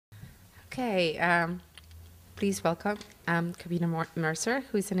Okay, please welcome Kobena Mercer,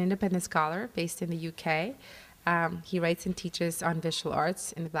 who is an independent scholar based in the UK. He writes and teaches on visual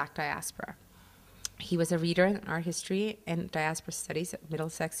arts in the Black diaspora. He was a reader in art history and diaspora studies at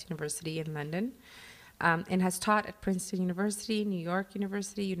Middlesex University in London, and has taught at Princeton University, New York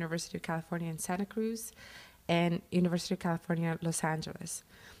University, University of California in Santa Cruz, and University of California, Los Angeles.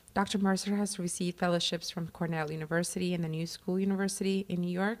 Dr. Mercer has received fellowships from Cornell University and the New School University in New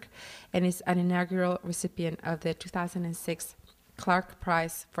York, and is an inaugural recipient of the 2006 Clark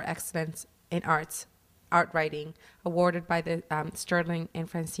Prize for Excellence in Art Writing, awarded by the Sterling and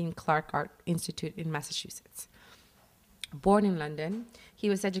Francine Clark Art Institute in Massachusetts. Born in London, he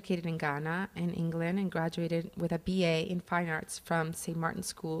was educated in Ghana and England and graduated with a BA in Fine Arts from St. Martin's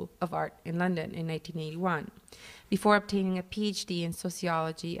School of Art in London in 1981, before obtaining a PhD in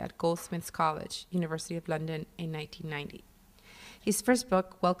sociology at Goldsmiths College, University of London in 1990. His first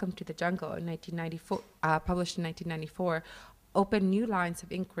book, Welcome to the Jungle, in published in 1994, opened new lines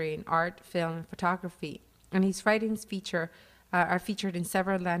of inquiry in art, film, and photography, and his writings are featured in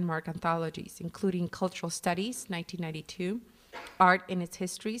several landmark anthologies, including Cultural Studies, 1992, Art in its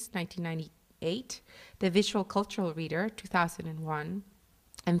Histories, 1998, The Visual Cultural Reader, 2001,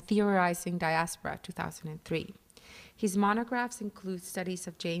 and Theorizing Diaspora, 2003. His monographs include studies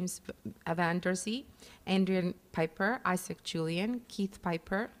of James Van Der Zee, Adrian Piper, Isaac Julian, Keith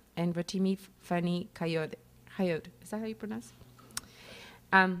Piper, and Rotimi Fani Kayode. Is that how you pronounce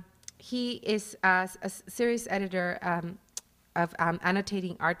it? He is a series editor of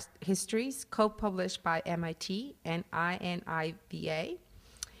Annotating Art Histories, co-published by MIT and INIVA,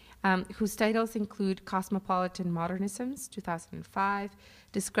 whose titles include Cosmopolitan Modernisms, 2005,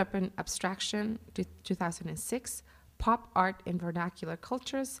 Discrepant Abstraction, 2006, Pop Art and Vernacular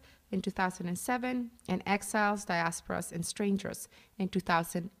Cultures in 2007, and Exiles, Diasporas, and Strangers in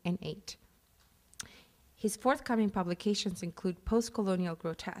 2008. His forthcoming publications include Postcolonial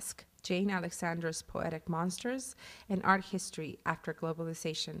Grotesque, Jane Alexander's Poetic Monsters, and Art History After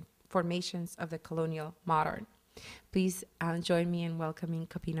Globalization, Formations of the Colonial Modern. Please join me in welcoming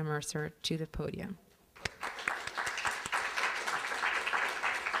Kobena Mercer to the podium.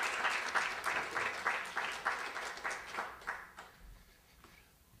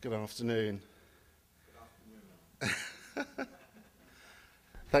 Good afternoon. Good afternoon.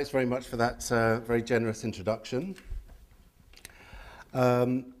 Thanks very much for that very generous introduction.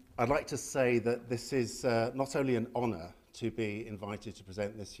 I'd like to say that this is not only an honour to be invited to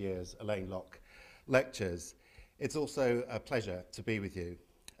present this year's Alain Locke lectures, it's also a pleasure to be with you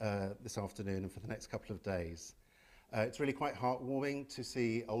this afternoon and for the next couple of days. It's really quite heartwarming to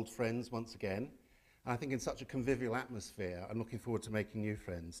see old friends once again, and I think in such a convivial atmosphere, I'm looking forward to making new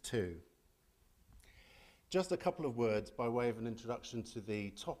friends too. Just a couple of words by way of an introduction to the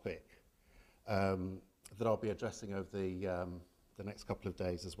topic that I'll be addressing over the next couple of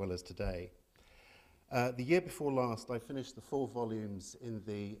days as well as today. The year before last, I finished the 4 volumes in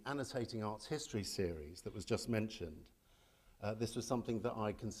the Annotating Arts History series that was just mentioned. This was something that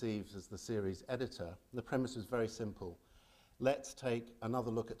I conceived as the series editor. The premise was very simple. Let's take another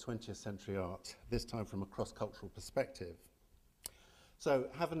look at 20th century art, this time from a cross-cultural perspective. So,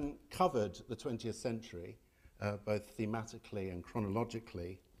 having covered the 20th century, both thematically and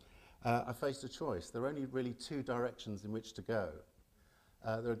chronologically, I faced a choice. There are only really 2 directions in which to go.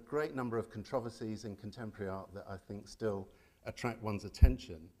 There are a great number of controversies in contemporary art that I think still attract one's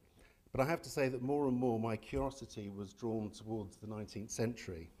attention. But I have to say that more and more my curiosity was drawn towards the 19th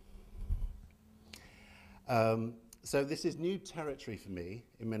century. So this is new territory for me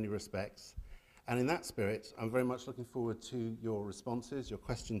in many respects. And in that spirit, I'm very much looking forward to your responses, your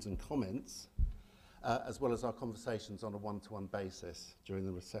questions and comments, as well as our conversations on a one-to-one basis during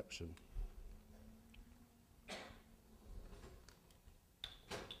the reception.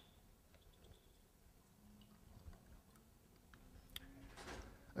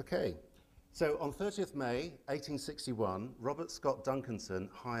 Okay, so on 30th May 1861, Robert Scott Duncanson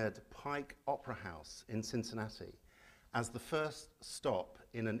hired Pike Opera House in Cincinnati as the first stop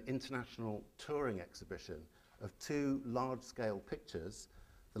in an international touring exhibition of 2 large-scale pictures,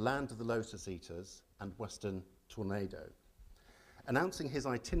 The Land of the Lotus Eaters and Western Tornado. Announcing his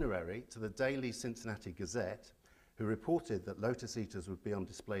itinerary to the Daily Cincinnati Gazette, who reported that Lotus Eaters would be on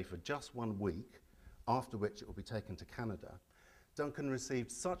display for just 1 week, after which it will be taken to Canada, Duncan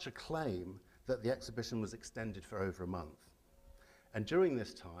received such acclaim that the exhibition was extended for over a month. And during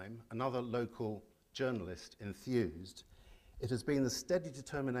this time, another local journalist enthused, it has been the steady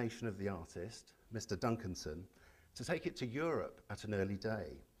determination of the artist, Mr. Duncanson, to take it to Europe at an early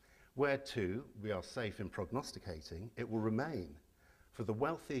day, where too, we are safe in prognosticating, it will remain for the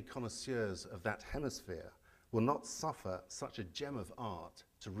wealthy connoisseurs of that hemisphere will not suffer such a gem of art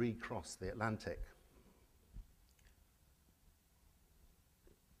to recross the Atlantic.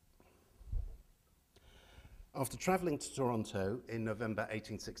 After travelling to Toronto in November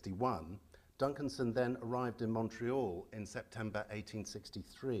 1861, Duncanson then arrived in Montreal in September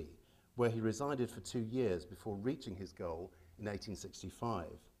 1863, where he resided for 2 years before reaching his goal in 1865.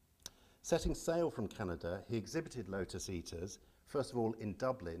 Setting sail from Canada, he exhibited Lotus Eaters, first of all in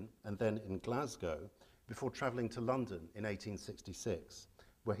Dublin and then in Glasgow, before travelling to London in 1866,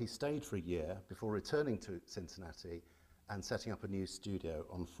 where he stayed for a year before returning to Cincinnati and setting up a new studio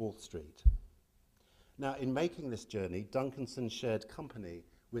on 4th Street. Now, in making this journey, Duncanson shared company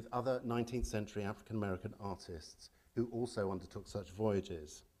with other 19th century African-American artists who also undertook such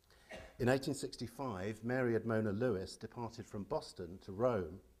voyages. In 1865, Mary Edmona Lewis departed from Boston to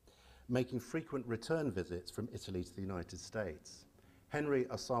Rome, making frequent return visits from Italy to the United States. Henry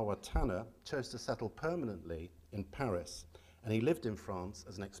Ossawa Tanner chose to settle permanently in Paris, and he lived in France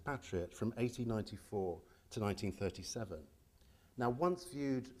as an expatriate from 1894 to 1937. Now, once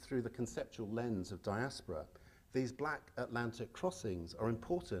viewed through the conceptual lens of diaspora, these black Atlantic crossings are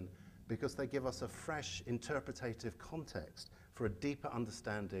important because they give us a fresh interpretative context for a deeper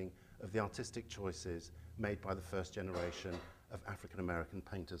understanding of the artistic choices made by the first generation of African-American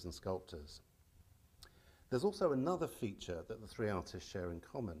painters and sculptors. There's also another feature that the three artists share in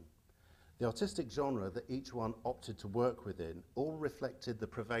common. The artistic genre that each one opted to work within all reflected the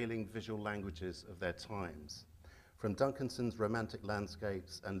prevailing visual languages of their times, from Duncanson's romantic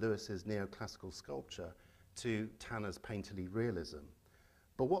landscapes and Lewis's neoclassical sculpture to Tanner's painterly realism.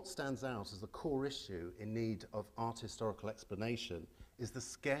 But what stands out as the core issue in need of art historical explanation is the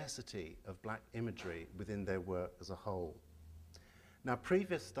scarcity of black imagery within their work as a whole. Now,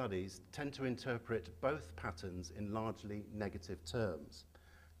 previous studies tend to interpret both patterns in largely negative terms.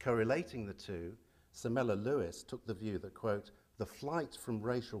 Correlating the two, Samela Lewis took the view that, quote, the flight from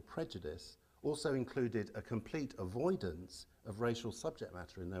racial prejudice also included a complete avoidance of racial subject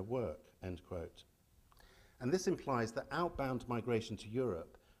matter in their work, end quote. And this implies that outbound migration to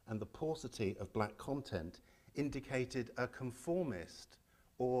Europe and the paucity of black content indicated a conformist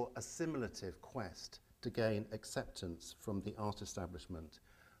or assimilative quest to gain acceptance from the art establishment,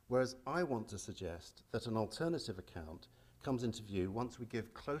 whereas I want to suggest that an alternative account comes into view once we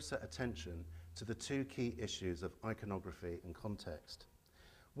give closer attention to the two key issues of iconography and context.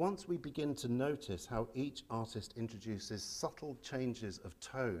 Once we begin to notice how each artist introduces subtle changes of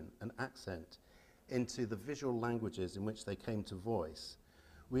tone and accent into the visual languages in which they came to voice,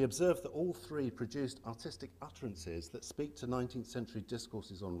 we observe that all three produced artistic utterances that speak to 19th century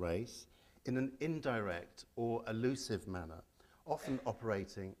discourses on race in an indirect or elusive manner, often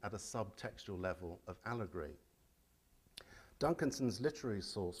operating at a subtextual level of allegory. Duncanson's literary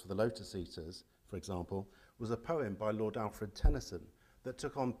source for the Lotus Eaters, for example, was a poem by Lord Alfred Tennyson that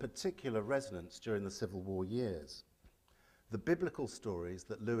took on particular resonance during the Civil War years. The biblical stories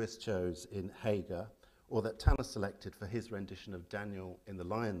that Lewis chose in Hagar, or that Tanner selected for his rendition of Daniel in the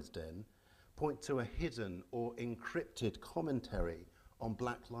Lion's Den, point to a hidden or encrypted commentary on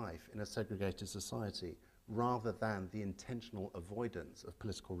black life in a segregated society, rather than the intentional avoidance of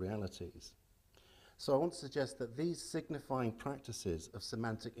political realities. So I want to suggest that these signifying practices of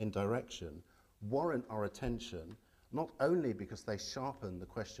semantic indirection warrant our attention, not only because they sharpen the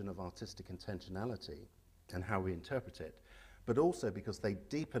question of artistic intentionality and how we interpret it, but also because they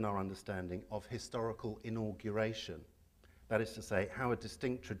deepen our understanding of historical inauguration. That is to say, how a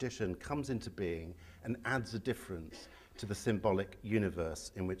distinct tradition comes into being and adds a difference to the symbolic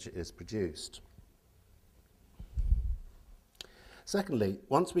universe in which it is produced. Secondly,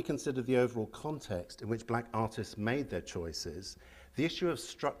 once we consider the overall context in which black artists made their choices, the issue of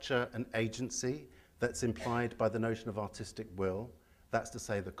structure and agency that's implied by the notion of artistic will, that's to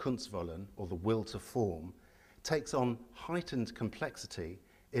say the Kunstwollen, or the will to form, takes on heightened complexity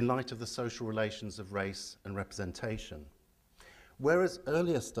in light of the social relations of race and representation. Whereas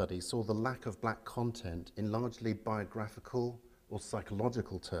earlier studies saw the lack of black content in largely biographical or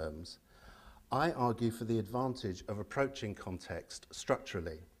psychological terms, I argue for the advantage of approaching context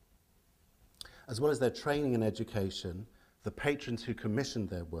structurally. As well as their training and education, the patrons who commissioned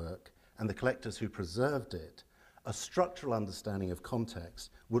their work, and the collectors who preserved it, a structural understanding of context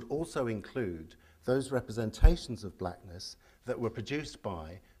would also include those representations of blackness that were produced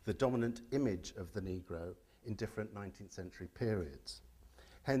by the dominant image of the Negro in different 19th century periods.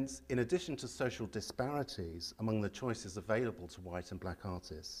 Hence, in addition to social disparities among the choices available to white and black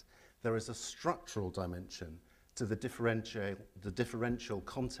artists, there is a structural dimension to the differential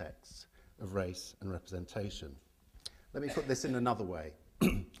context of race and representation. Let me put this in another way.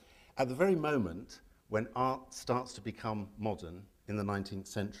 At the very moment when art starts to become modern in the 19th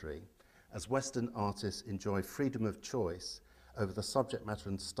century, as Western artists enjoy freedom of choice over the subject matter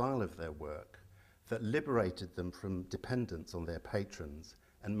and style of their work that liberated them from dependence on their patrons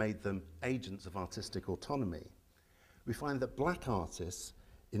and made them agents of artistic autonomy, we find that black artists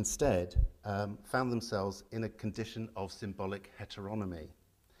instead found themselves in a condition of symbolic heteronomy.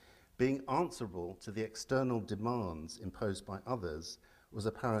 Being answerable to the external demands imposed by others was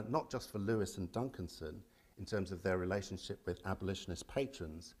apparent not just for Lewis and Duncanson in terms of their relationship with abolitionist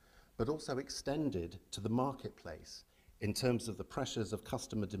patrons, but also extended to the marketplace in terms of the pressures of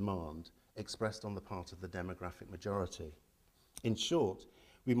customer demand expressed on the part of the demographic majority. In short,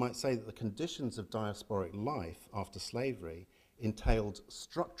 we might say that the conditions of diasporic life after slavery entailed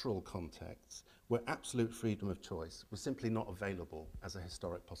structural contexts where absolute freedom of choice was simply not available as a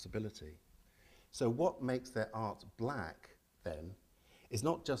historic possibility. So what makes their art black, then, is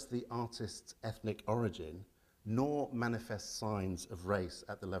not just the artist's ethnic origin, nor manifest signs of race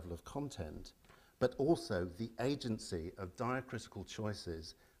at the level of content, but also the agency of diacritical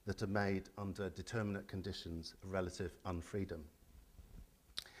choices that are made under determinate conditions of relative unfreedom.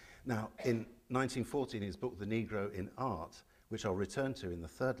 Now, in 1940, in his book, The Negro in Art, which I'll return to in the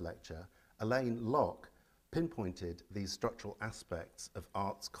third lecture, Alain Locke pinpointed these structural aspects of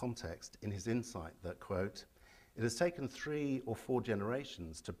art's context in his insight that, quote, "It has taken 3 or 4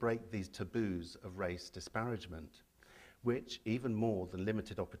 generations to break these taboos of race disparagement, which, even more than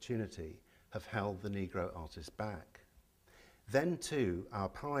limited opportunity, have held the Negro artist back. Then, too, our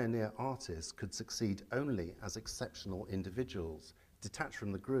pioneer artists could succeed only as exceptional individuals, detached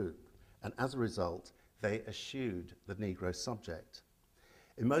from the group, and as a result, they eschewed the Negro subject.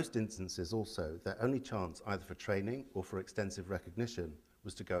 In most instances also, their only chance either for training or for extensive recognition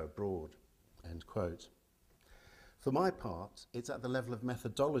was to go abroad," end quote. For my part, it's at the level of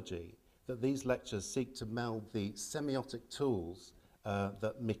methodology that these lectures seek to meld the semiotic tools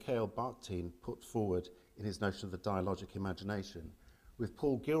that Mikhail Bakhtin put forward in his notion of the dialogic imagination with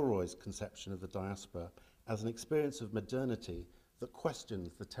Paul Gilroy's conception of the diaspora as an experience of modernity that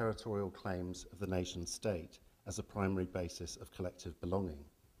questions the territorial claims of the nation state as a primary basis of collective belonging.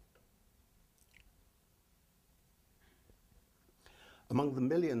 Among the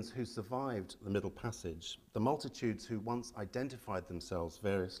millions who survived the Middle Passage, the multitudes who once identified themselves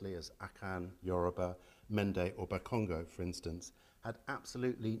variously as Akan, Yoruba, Mende, or Bakongo, for instance, had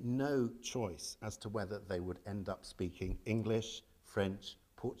absolutely no choice as to whether they would end up speaking English, French,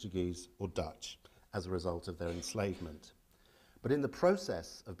 Portuguese, or Dutch as a result of their enslavement. But in the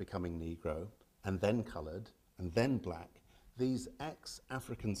process of becoming Negro, and then coloured, and then black, these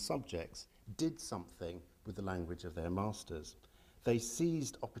ex-African subjects did something with the language of their masters. They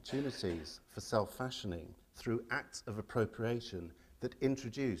seized opportunities for self-fashioning through acts of appropriation that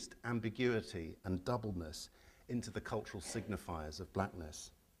introduced ambiguity and doubleness into the cultural signifiers of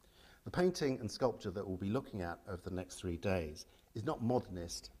blackness. The painting and sculpture that we'll be looking at over the next 3 days is not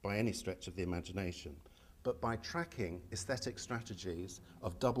modernist by any stretch of the imagination, but by tracking aesthetic strategies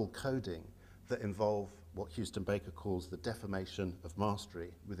of double coding that involve what Houston Baker calls the deformation of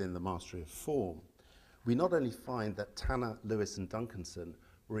mastery within the mastery of form, we not only find that Tanner, Lewis, and Duncanson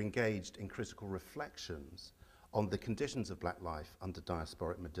were engaged in critical reflections on the conditions of black life under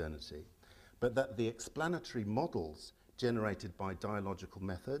diasporic modernity, but that the explanatory models generated by dialogical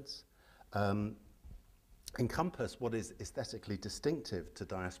methods encompass what is aesthetically distinctive to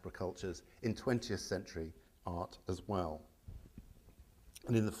diaspora cultures in 20th century art as well.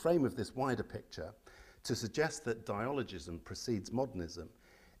 And in the frame of this wider picture, to suggest that dialogism precedes modernism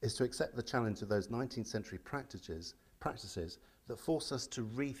is to accept the challenge of those 19th century practices that force us to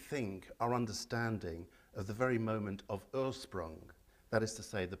rethink our understanding of the very moment of Ursprung, that is to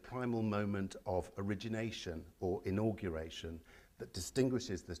say, the primal moment of origination or inauguration that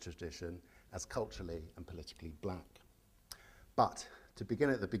distinguishes this tradition as culturally and politically black. But to begin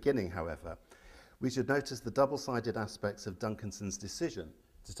at the beginning, however, we should notice the double-sided aspects of Duncanson's decision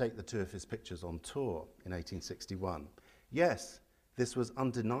to take the 2 of his pictures on tour in 1861. Yes, this was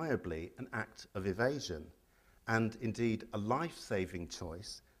undeniably an act of evasion, and indeed a life-saving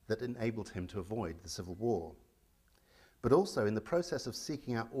choice that enabled him to avoid the Civil War. But also in the process of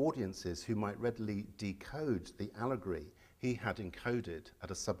seeking out audiences who might readily decode the allegory he had encoded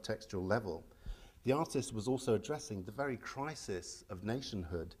at a subtextual level, the artist was also addressing the very crisis of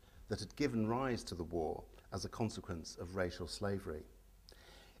nationhood that had given rise to the war as a consequence of racial slavery.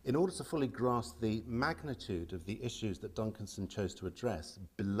 In order to fully grasp the magnitude of the issues that Duncanson chose to address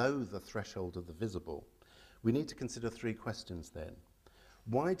below the threshold of the visible, we need to consider 3 questions then.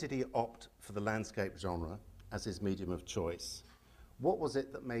 Why did he opt for the landscape genre as his medium of choice, what was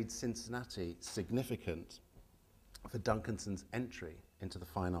it that made Cincinnati significant for Duncanson's entry into the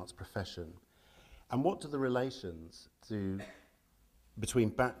fine arts profession? And what do the relations between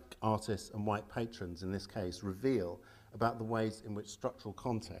black artists and white patrons, in this case, reveal about the ways in which structural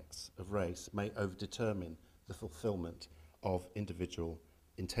contexts of race may overdetermine the fulfillment of individual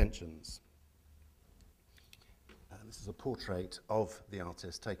intentions? This is a portrait of the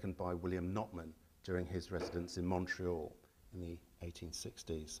artist taken by William Notman during his residence in Montreal in the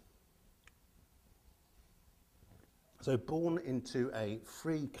 1860s. So born into a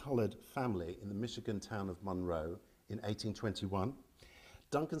free-coloured family in the Michigan town of Monroe in 1821,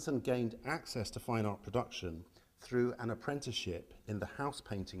 Duncanson gained access to fine art production through an apprenticeship in the house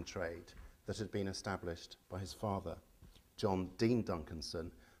painting trade that had been established by his father, John Dean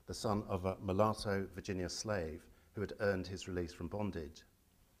Duncanson, the son of a mulatto Virginia slave who had earned his release from bondage.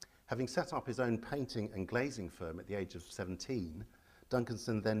 Having set up his own painting and glazing firm at the age of 17,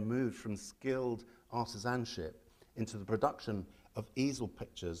 Duncanson then moved from skilled artisanship into the production of easel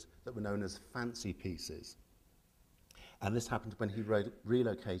pictures that were known as fancy pieces. And this happened when he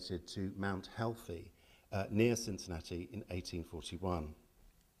relocated to Mount Healthy, near Cincinnati in 1841.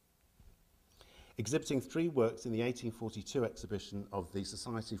 Exhibiting 3 works in the 1842 exhibition of the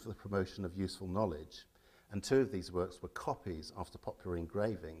Society for the Promotion of Useful Knowledge, and 2 of these works were copies after popular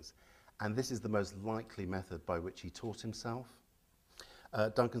engravings, and this is the most likely method by which he taught himself.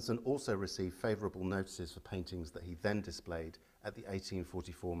 Duncanson also received favourable notices for paintings that he then displayed at the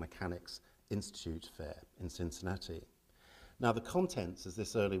 1844 Mechanics Institute Fair in Cincinnati. Now, the contents, as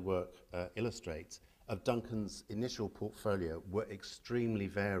this early work illustrates, of Duncan's initial portfolio were extremely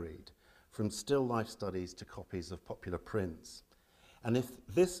varied, from still life studies to copies of popular prints. And if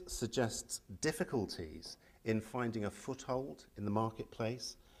this suggests difficulties in finding a foothold in the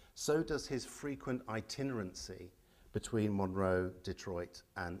marketplace, so does his frequent itinerancy between Monroe, Detroit,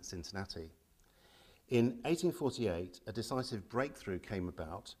 and Cincinnati. In 1848, a decisive breakthrough came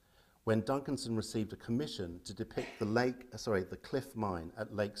about when Duncanson received a commission to depict the Cliff Mine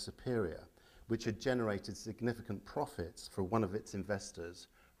at Lake Superior, which had generated significant profits for one of its investors,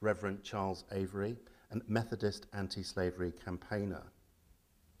 Reverend Charles Avery, a Methodist anti-slavery campaigner.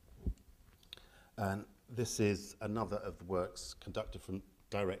 And this is another of the works conducted from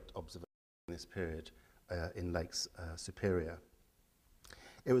direct observation in this period in Lake Superior.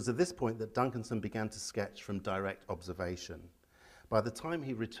 It was at this point that Duncanson began to sketch from direct observation. By the time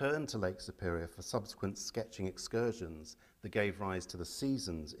he returned to Lake Superior for subsequent sketching excursions that gave rise to the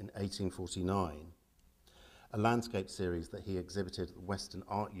Seasons in 1849, a landscape series that he exhibited at the Western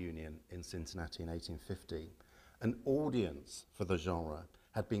Art Union in Cincinnati in 1850, an audience for the genre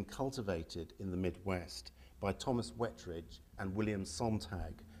had been cultivated in the Midwest by Thomas Wetridge and William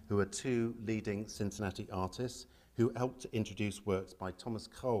Sontag, who are 2 leading Cincinnati artists who helped to introduce works by Thomas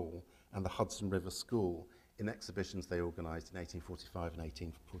Cole and the Hudson River School in exhibitions they organized in 1845 and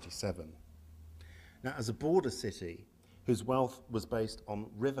 1847. Now, as a border city whose wealth was based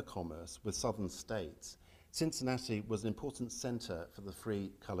on river commerce with southern states, Cincinnati was an important center for the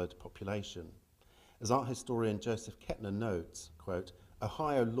free-colored population. As art historian Joseph Kettner notes, quote,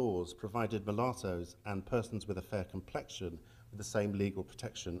 Ohio laws provided mulattoes and persons with a fair complexion with the same legal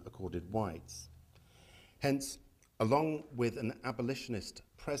protection accorded whites. Hence, along with an abolitionist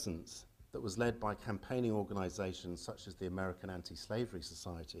presence that was led by campaigning organizations such as the American Anti-Slavery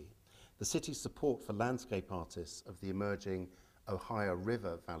Society, the city's support for landscape artists of the emerging Ohio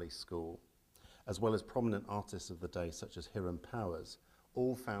River Valley School, as well as prominent artists of the day such as Hiram Powers,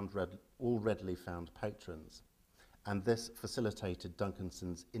 all readily found patrons. And this facilitated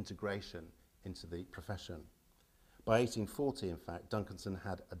Duncanson's integration into the profession. By 1840, in fact, Duncanson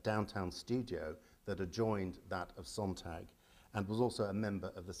had a downtown studio that adjoined that of Sontag and was also a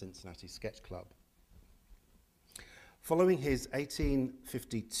member of the Cincinnati Sketch Club. Following his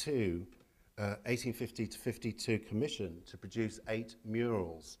 1850 to 52 commission to produce 8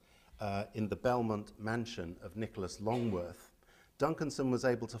 murals in the Belmont mansion of Nicholas Longworth, Duncanson was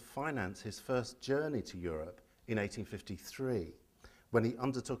able to finance his first journey to Europe in 1853, when he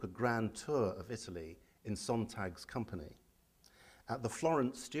undertook a grand tour of Italy in Sontag's company. At the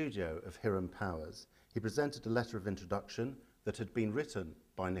Florence studio of Hiram Powers, he presented a letter of introduction that had been written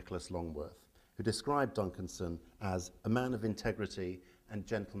by Nicholas Longworth, who described Duncanson as a man of integrity and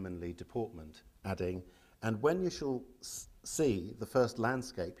gentlemanly deportment, adding, "And when you shall see the first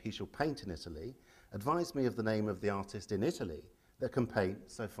landscape he shall paint in Italy, advise me of the name of the artist in Italy that can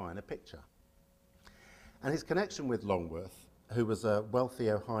paint so fine a picture." And his connection with Longworth, who was a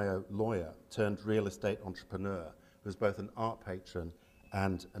wealthy Ohio lawyer turned real estate entrepreneur, who was both an art patron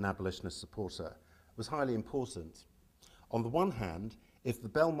and an abolitionist supporter, was highly important. On the one hand, if the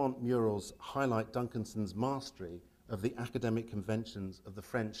Belmont murals highlight Duncanson's mastery of the academic conventions of the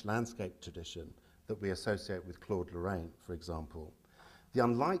French landscape tradition that we associate with Claude Lorraine, for example, the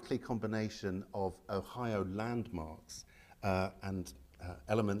unlikely combination of Ohio landmarks and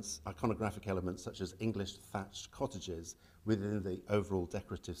elements, iconographic elements such as English thatched cottages within the overall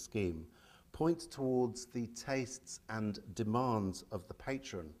decorative scheme points towards the tastes and demands of the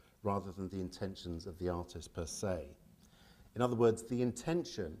patron rather than the intentions of the artist per se. In other words, the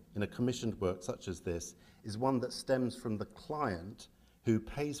intention in a commissioned work such as this is one that stems from the client who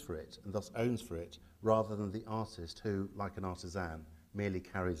pays for it and thus owns for it, rather than the artist who, like an artisan, merely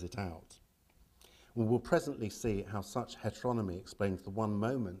carries it out. We will presently see how such heteronomy explains the one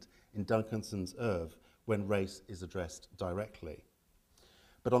moment in Duncanson's oeuvre when race is addressed directly.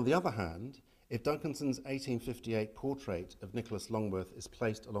 But on the other hand, if Duncanson's 1858 portrait of Nicholas Longworth is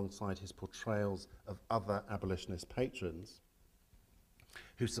placed alongside his portrayals of other abolitionist patrons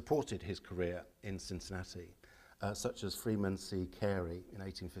who supported his career in Cincinnati, such as Freeman C. Carey in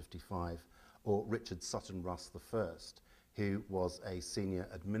 1855, or Richard Sutton Russ I, who was a senior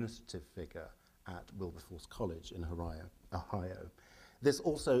administrative figure at Wilberforce College in Ohio. This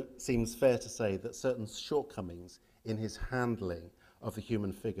also seems fair to say that certain shortcomings in his handling of the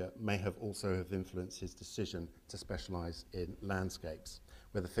human figure may have also have influenced his decision to specialize in landscapes,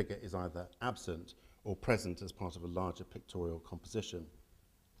 where the figure is either absent or present as part of a larger pictorial composition.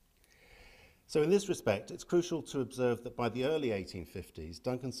 So in this respect, it's crucial to observe that by the early 1850s,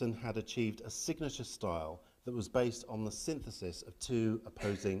 Duncanson had achieved a signature style that was based on the synthesis of two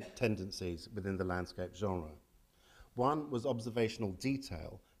opposing tendencies within the landscape genre. One was observational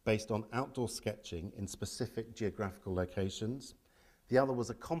detail based on outdoor sketching in specific geographical locations. The other was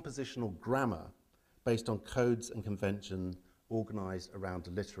a compositional grammar based on codes and convention organized around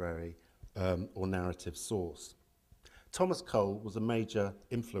a literary or narrative source. Thomas Cole was a major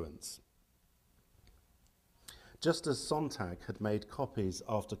influence. Just as Sontag had made copies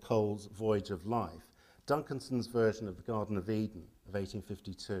after Cole's Voyage of Life, Duncanson's version of the Garden of Eden of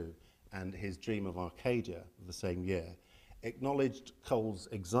 1852 and his Dream of Arcadia of the same year acknowledged Cole's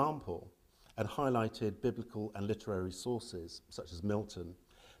example and highlighted biblical and literary sources, such as Milton,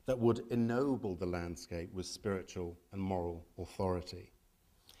 that would ennoble the landscape with spiritual and moral authority.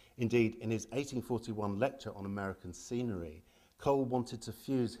 Indeed, in his 1841 lecture on American scenery, Cole wanted to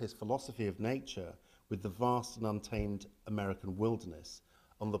fuse his philosophy of nature with the vast and untamed American wilderness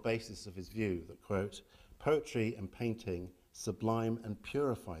on the basis of his view that, quote, poetry and painting sublime and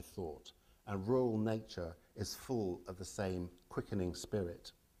purify thought, and rural nature is full of the same quickening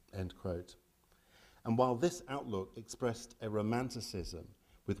spirit, end quote. And while this outlook expressed a romanticism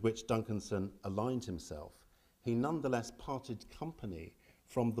with which Duncanson aligned himself, he nonetheless parted company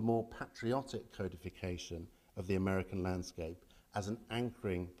from the more patriotic codification of the American landscape as an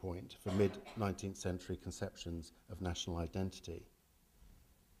anchoring point for mid-19th century conceptions of national identity.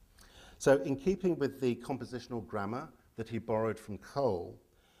 So in keeping with the compositional grammar that he borrowed from Cole,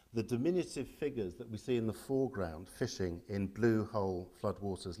 the diminutive figures that we see in the foreground fishing in Blue Hole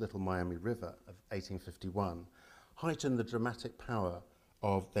Floodwater's Little Miami River of 1851 heighten the dramatic power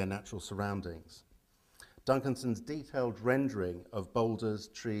of their natural surroundings. Duncanson's detailed rendering of boulders,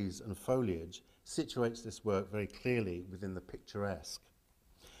 trees, and foliage situates this work very clearly within the picturesque.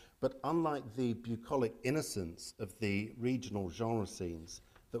 But unlike the bucolic innocence of the regional genre scenes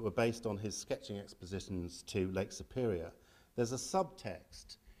that were based on his sketching expeditions to Lake Superior, there's a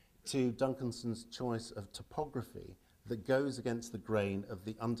subtext to Duncanson's choice of topography that goes against the grain of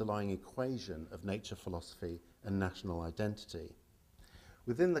the underlying equation of nature philosophy and national identity.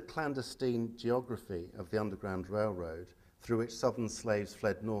 Within the clandestine geography of the Underground Railroad, through which Southern slaves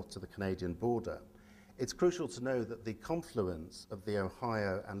fled north to the Canadian border, it's crucial to know that the confluence of the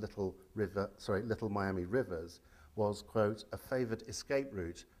Ohio and Little Miami rivers was, quote, a favored escape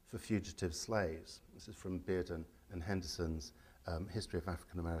route for fugitive slaves. This is from Bearden and Henderson's History of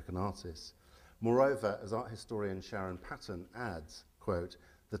African American Artists. Moreover, as art historian Sharon Patton adds, quote,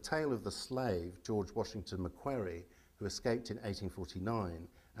 the tale of the slave, George Washington McQuarrie, who escaped in 1849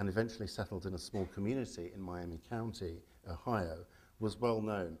 and eventually settled in a small community in Miami County, Ohio, was well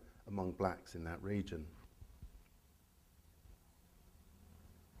known among blacks in that region.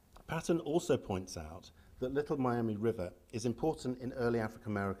 Patton also points out that Little Miami River is important in early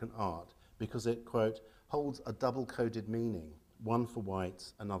African American art because it, quote, holds a double-coded meaning, one for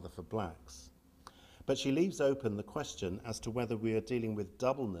whites, another for blacks. But she leaves open the question as to whether we are dealing with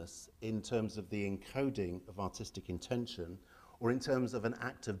doubleness in terms of the encoding of artistic intention or in terms of an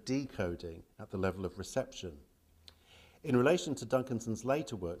act of decoding at the level of reception. In relation to Duncanson's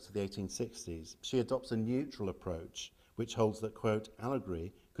later works of the 1860s, she adopts a neutral approach which holds that, quote,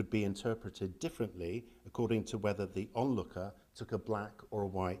 allegory could be interpreted differently according to whether the onlooker took a black or a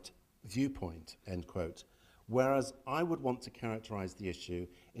white viewpoint, end quote. Whereas I would want to characterize the issue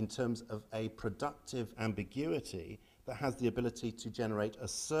in terms of a productive ambiguity that has the ability to generate a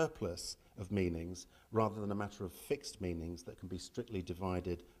surplus of meanings rather than a matter of fixed meanings that can be strictly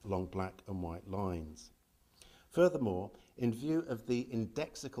divided along black and white lines. Furthermore, in view of the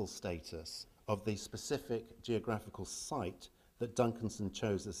indexical status of the specific geographical site that Duncanson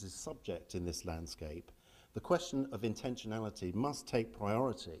chose as his subject in this landscape, the question of intentionality must take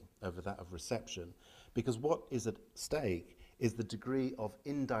priority over that of reception, because what is at stake is the degree of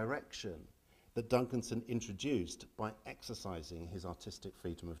indirection that Duncanson introduced by exercising his artistic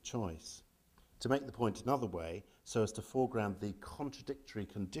freedom of choice. To make the point another way, so as to foreground the contradictory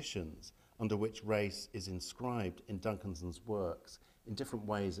conditions under which race is inscribed in Duncanson's works in different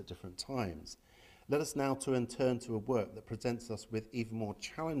ways at different times, let us now turn to a work that presents us with even more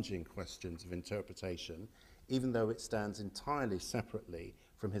challenging questions of interpretation, even though it stands entirely separately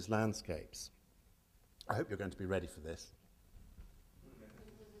from his landscapes. I hope you're going to be ready for this.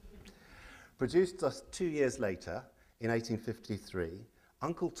 Produced just 2 years later, in 1853,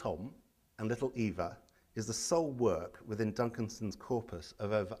 Uncle Tom and Little Eva is the sole work within Duncanson's corpus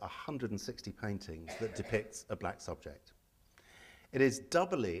of over 160 paintings that depicts a black subject. It is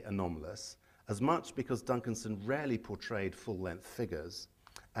doubly anomalous, as much because Duncanson rarely portrayed full-length figures,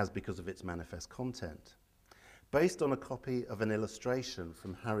 as because of its manifest content. Based on a copy of an illustration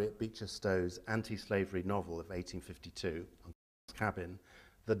from Harriet Beecher Stowe's anti-slavery novel of 1852, Uncle's Cabin,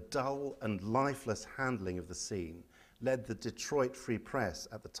 the dull and lifeless handling of the scene led the Detroit Free Press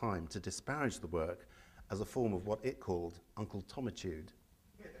at the time to disparage the work as a form of what it called Uncle Tomitude.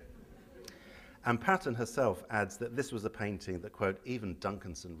 And Patton herself adds that this was a painting that, quote, even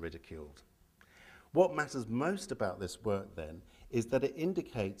Duncanson ridiculed. What matters most about this work, then, is that it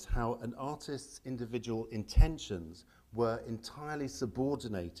indicates how an artist's individual intentions were entirely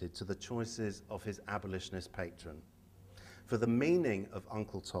subordinated to the choices of his abolitionist patron. For the meaning of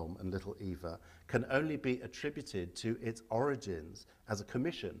Uncle Tom and Little Eva can only be attributed to its origins as a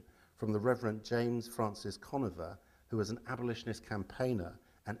commission from the Reverend James Francis Conover, who was an abolitionist campaigner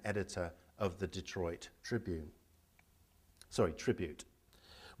and editor of the Detroit Tribute.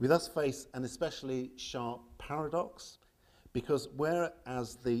 We thus face an especially sharp paradox, because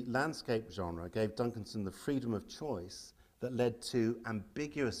whereas the landscape genre gave Duncanson the freedom of choice that led to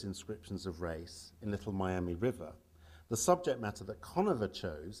ambiguous inscriptions of race in Little Miami River, the subject matter that Conover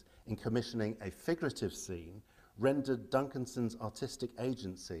chose in commissioning a figurative scene rendered Duncanson's artistic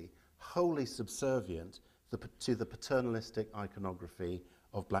agency wholly subservient to the paternalistic iconography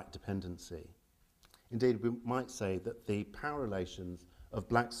of black dependency. Indeed, we might say that the power relations of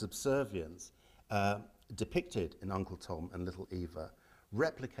black subservience depicted in Uncle Tom and Little Eva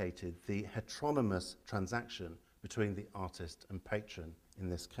replicated the heteronymous transaction between the artist and patron in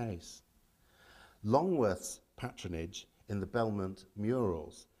this case. Longworth's patronage in the Belmont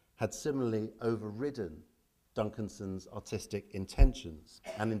murals had similarly overridden Duncanson's artistic intentions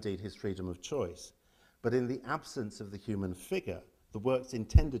and indeed his freedom of choice. But in the absence of the human figure, the work's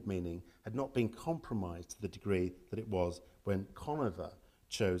intended meaning had not been compromised to the degree that it was when Conover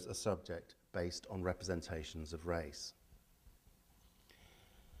chose a subject based on representations of race.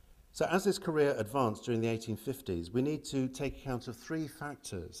 So as his career advanced during the 1850s, we need to take account of three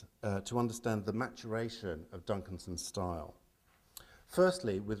factors to understand the maturation of Duncanson's style.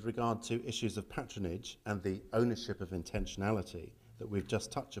 Firstly, with regard to issues of patronage and the ownership of intentionality that we've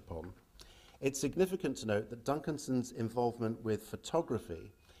just touched upon, it's significant to note that Duncanson's involvement with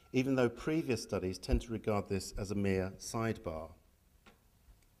photography, even though previous studies tend to regard this as a mere sidebar.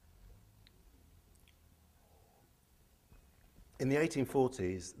 In the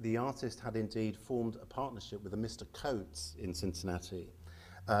 1840s, the artist had indeed formed a partnership with a Mr. Coates in Cincinnati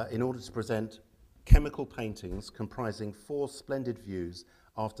in order to present chemical paintings comprising 4 splendid views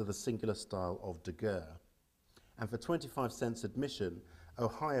after the singular style of Daguerre. And for 25 cents admission,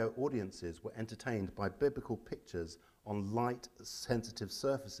 Ohio audiences were entertained by biblical pictures on light, sensitive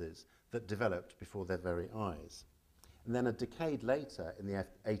surfaces that developed before their very eyes. And then a decade later, in the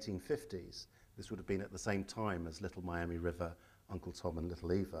 1850s, this would have been at the same time as Little Miami River, Uncle Tom and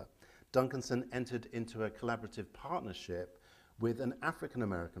Little Eva, Duncanson entered into a collaborative partnership with an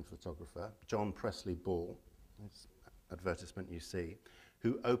African-American photographer, John Presley Ball, this advertisement you see,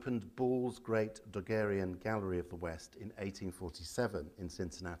 who opened Ball's great Daguerrean Gallery of the West in 1847 in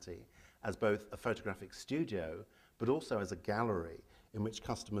Cincinnati as both a photographic studio, but also as a gallery in which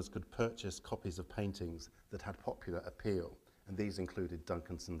customers could purchase copies of paintings that had popular appeal, and these included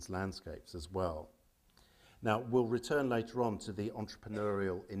Duncanson's landscapes as well. Now, we'll return later on to the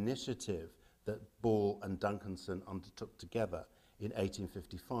entrepreneurial initiative that Ball and Duncanson undertook together in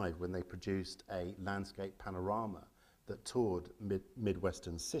 1855 when they produced a landscape panorama that toured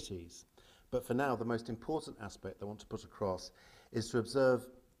Midwestern cities. But for now, the most important aspect I want to put across is to observe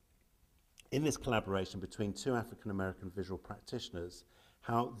in this collaboration between two African-American visual practitioners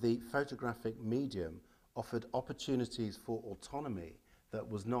how the photographic medium offered opportunities for autonomy that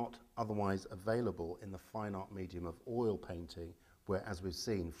was not otherwise available in the fine art medium of oil painting, where, as we've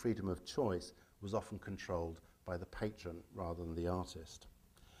seen, freedom of choice was often controlled by the patron rather than the artist.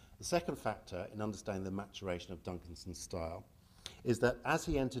 The second factor in understanding the maturation of Duncanson's style is that as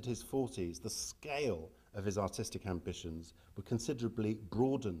he entered his 40s, the scale of his artistic ambitions were considerably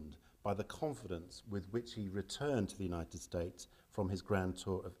broadened by the confidence with which he returned to the United States from his grand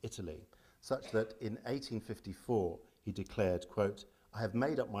tour of Italy, such that in 1854 he declared, quote, "I have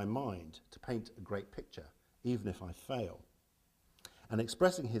made up my mind to paint a great picture, even if I fail." And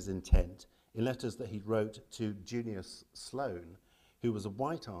expressing his intent in letters that he wrote to Junius Sloane, who was a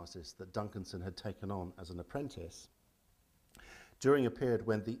white artist that Duncanson had taken on as an apprentice, during a period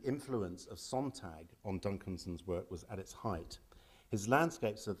when the influence of Sontag on Duncanson's work was at its height, his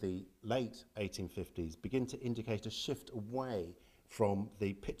landscapes of the late 1850s begin to indicate a shift away from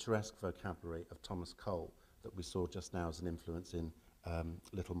the picturesque vocabulary of Thomas Cole that we saw just now as an influence in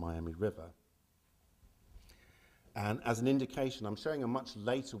Little Miami River. And as an indication, I'm showing a much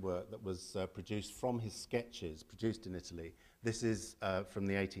later work that was produced from his sketches, produced in Italy. This is from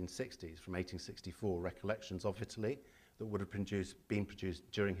the 1860s, from 1864, Recollections of Italy, that would have been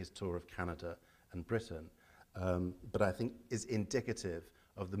produced during his tour of Canada and Britain. But I think is indicative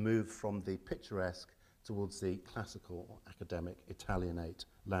of the move from the picturesque towards the classical or academic Italianate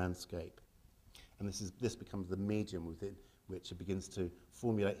landscape. And this becomes the medium within which he begins to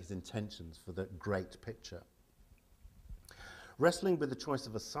formulate his intentions for the great picture. Wrestling with the choice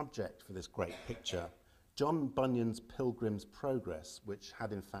of a subject for this great picture, John Bunyan's Pilgrim's Progress, which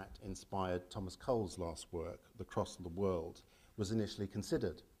had in fact inspired Thomas Cole's last work, The Cross and the World, was initially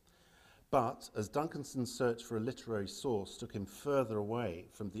considered. But as Duncanson's search for a literary source took him further away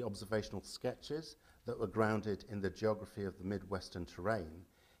from the observational sketches that were grounded in the geography of the Midwestern terrain,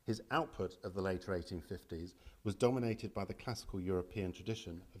 his output of the later 1850s was dominated by the classical European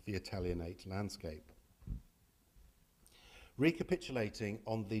tradition of the Italianate landscape. Recapitulating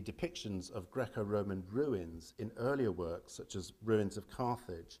on the depictions of Greco-Roman ruins in earlier works, such as ruins of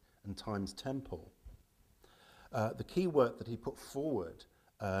Carthage and Time's Temple, the key work that he put forward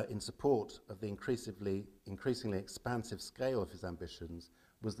in support of the increasingly expansive scale of his ambitions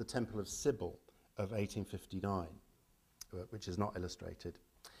was the Temple of Cybele of 1859, which is not illustrated.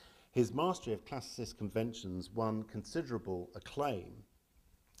 His mastery of classicist conventions won considerable acclaim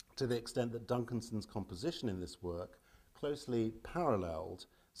to the extent that Duncanson's composition in this work closely paralleled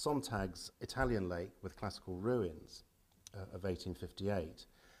Sontag's Italian Lake with Classical Ruins of 1858.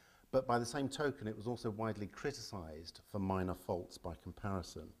 But by the same token, it was also widely criticised for minor faults by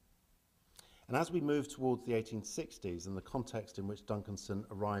comparison. And as we move towards the 1860s and the context in which Duncanson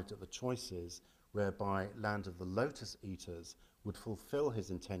arrived at the choices whereby Land of the Lotus Eaters would fulfill his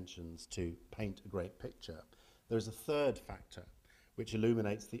intentions to paint a great picture, there is a third factor which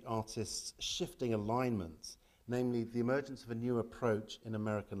illuminates the artist's shifting alignments, namely the emergence of a new approach in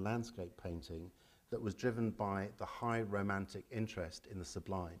American landscape painting that was driven by the high romantic interest in the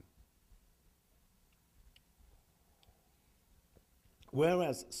sublime.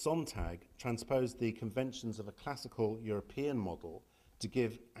 Whereas Sontag transposed the conventions of a classical European model to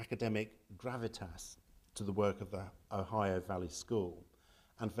give academic gravitas to the work of the Ohio Valley School,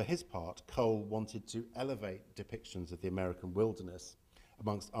 and for his part, Cole wanted to elevate depictions of the American wilderness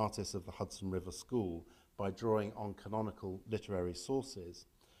amongst artists of the Hudson River School by drawing on canonical literary sources,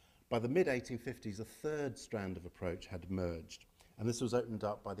 by the mid-1850s, a third strand of approach had emerged, and this was opened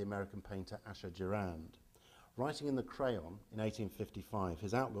up by the American painter Asher Durand. Writing in the crayon in 1855,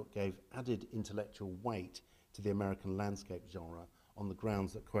 his outlook gave added intellectual weight to the American landscape genre on the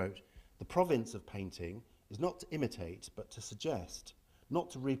grounds that, quote, "The province of painting is not to imitate, but to suggest,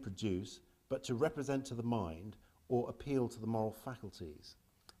 not to reproduce, but to represent to the mind or appeal to the moral faculties.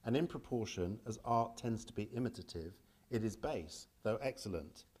 And in proportion as art tends to be imitative, it is base, though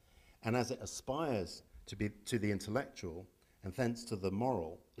excellent. And as it aspires to be to the intellectual, and thence to the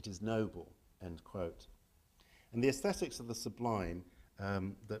moral, it is noble," end quote. And the aesthetics of the sublime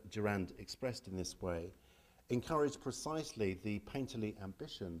that Durand expressed in this way encouraged precisely the painterly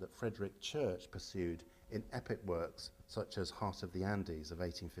ambition that Frederick Church pursued in epic works such as Heart of the Andes of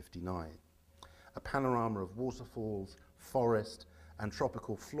 1859, a panorama of waterfalls, forest, and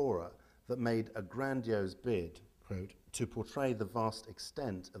tropical flora that made a grandiose bid, quote, to portray the vast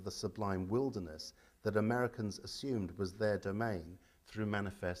extent of the sublime wilderness that Americans assumed was their domain through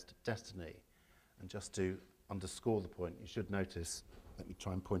manifest destiny. And just to underscore the point, you should notice, let me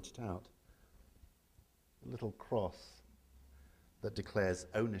try and point it out, a little cross that declares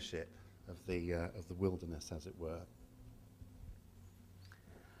ownership of the wilderness, as it were.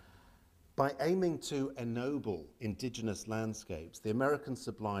 By aiming to ennoble indigenous landscapes, the American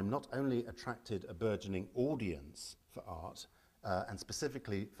sublime not only attracted a burgeoning audience for art, and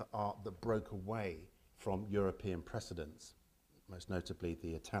specifically for art that broke away from European precedents, most notably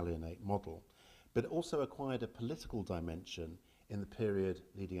the Italianate model, but it also acquired a political dimension in the period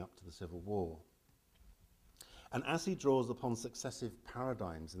leading up to the Civil War. And as he draws upon successive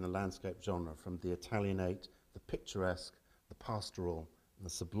paradigms in the landscape genre, from the Italianate, the picturesque, the pastoral, and the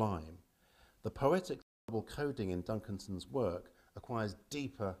sublime, the poetic double coding in Duncanson's work acquires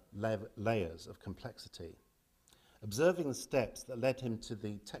deeper layers of complexity. Observing the steps that led him to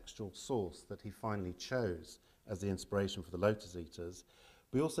the textual source that he finally chose as the inspiration for the Lotus Eaters,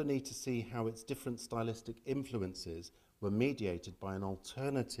 we also need to see how its different stylistic influences were mediated by an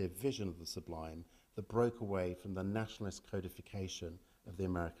alternative vision of the sublime that broke away from the nationalist codification of the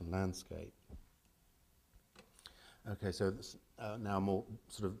American landscape. Okay, so this, now a more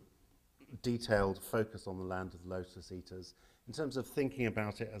sort of detailed focus on the land of the Lotus Eaters in terms of thinking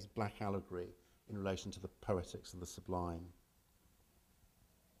about it as black allegory in relation to the poetics of the sublime.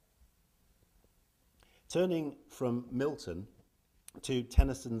 Turning from Milton to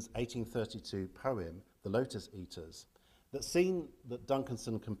Tennyson's 1832 poem, The Lotus Eaters, that scene that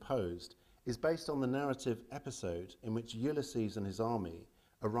Duncanson composed is based on the narrative episode in which Ulysses and his army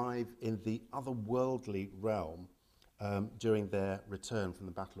arrive in the otherworldly realm during their return from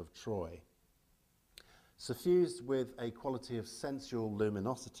the Battle of Troy. Suffused with a quality of sensual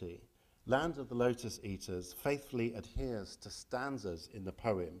luminosity, Land of the Lotus Eaters faithfully adheres to stanzas in the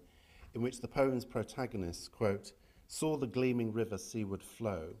poem in which the poem's protagonists, quote, saw the gleaming river seaward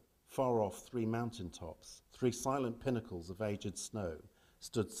flow, far off 3 mountain tops, 3 silent pinnacles of aged snow,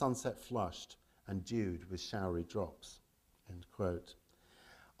 stood sunset flushed and dewed with showery drops, end quote.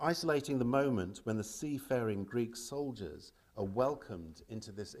 Isolating the moment when the seafaring Greek soldiers are welcomed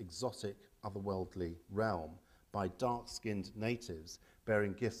into this exotic otherworldly realm by dark-skinned natives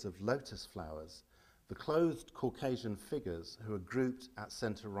bearing gifts of lotus flowers, the clothed Caucasian figures who are grouped at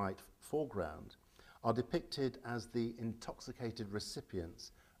centre-right foreground are depicted as the intoxicated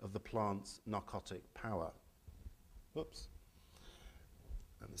recipients of the plant's narcotic power. Whoops.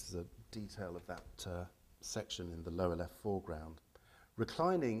 And this is a detail of that section in the lower left foreground.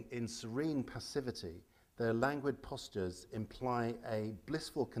 Reclining in serene passivity, their languid postures imply a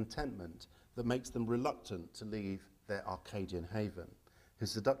blissful contentment that makes them reluctant to leave their Arcadian haven,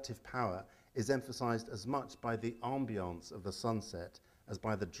 whose seductive power is emphasized as much by the ambiance of the sunset as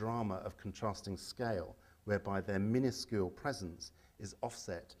by the drama of contrasting scale, whereby their minuscule presence is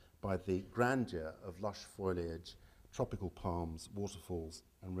offset by the grandeur of lush foliage, tropical palms, waterfalls,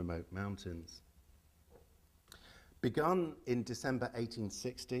 and remote mountains. Begun in December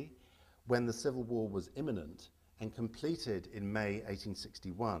 1860, when the Civil War was imminent, and completed in May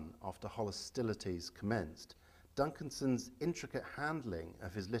 1861 after hostilities commenced, Duncanson's intricate handling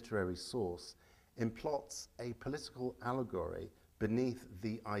of his literary source implots a political allegory beneath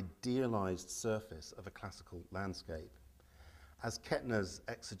the idealized surface of a classical landscape. As Kettner's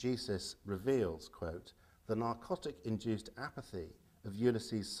exegesis reveals, quote, the narcotic-induced apathy of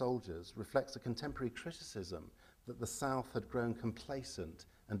Ulysses' soldiers reflects a contemporary criticism that the South had grown complacent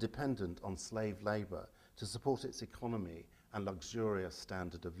and dependent on slave labor to support its economy and luxurious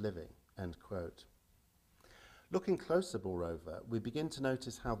standard of living, end quote. Looking closer, moreover, we begin to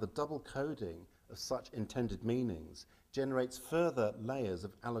notice how the double coding of such intended meanings generates further layers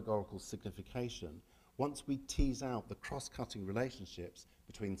of allegorical signification once we tease out the cross-cutting relationships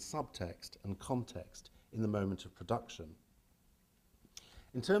between subtext and context in the moment of production.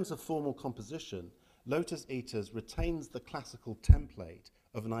 In terms of formal composition, Lotus Eaters retains the classical template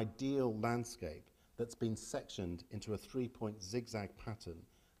of an ideal landscape that's been sectioned into a 3-point zigzag pattern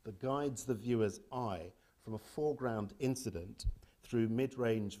that guides the viewer's eye from a foreground incident through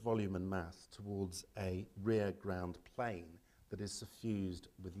mid-range volume and mass towards a rear ground plane that is suffused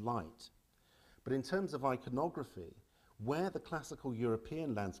with light. But in terms of iconography, where the classical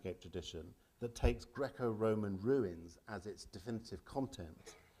European landscape tradition that takes Greco-Roman ruins as its definitive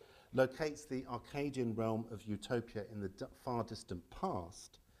content, locates the Arcadian realm of utopia in the far distant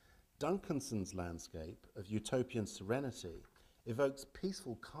past, Duncanson's landscape of utopian serenity evokes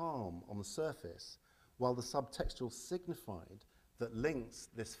peaceful calm on the surface, while the subtextual signified that links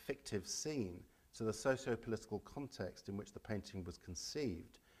this fictive scene to the socio-political context in which the painting was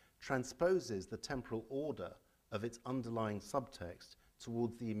conceived transposes the temporal order of its underlying subtext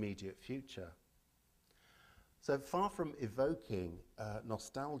towards the immediate future. So far from evoking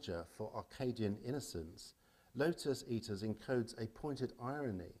nostalgia for Arcadian innocence, Lotus Eaters encodes a pointed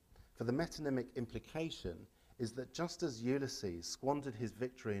irony, for the metonymic implication is that just as Ulysses squandered his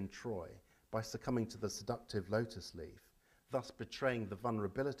victory in Troy by succumbing to the seductive lotus leaf, thus betraying the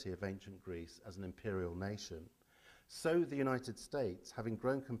vulnerability of ancient Greece as an imperial nation, so the United States, having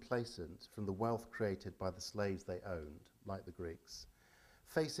grown complacent from the wealth created by the slaves they owned, like the Greeks,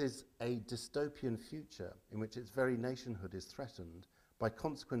 faces a dystopian future in which its very nationhood is threatened by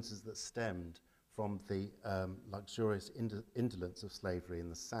consequences that stemmed from the luxurious indolence of slavery in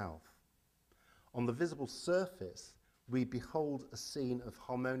the South. On the visible surface, we behold a scene of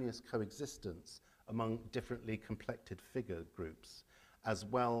harmonious coexistence among differently complected figure groups, as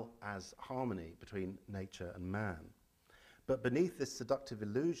well as harmony between nature and man. But beneath this seductive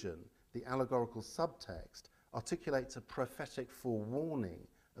illusion, the allegorical subtext articulates a prophetic forewarning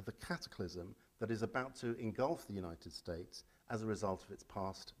of the cataclysm that is about to engulf the United States as a result of its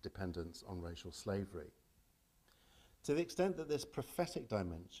past dependence on racial slavery. To the extent that this prophetic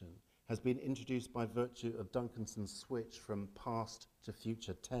dimension has been introduced by virtue of Duncanson's switch from past to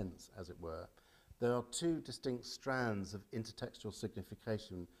future tense, as it were, there are two distinct strands of intertextual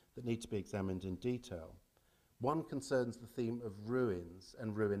signification that need to be examined in detail. One concerns the theme of ruins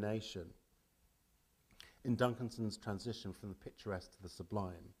and ruination in Duncanson's transition from the picturesque to the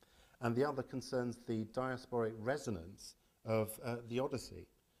sublime, and the other concerns the diasporic resonance of the Odyssey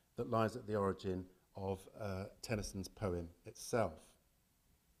that lies at the origin of Tennyson's poem itself.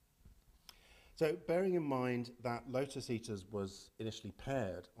 So, bearing in mind that Lotus Eaters was initially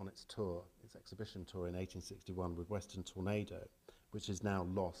paired on its tour, its exhibition tour in 1861 with Western Tornado, which is now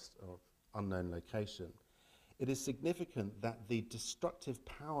lost or unknown location, it is significant that the destructive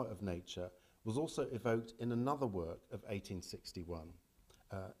power of nature was also evoked in another work of 1861,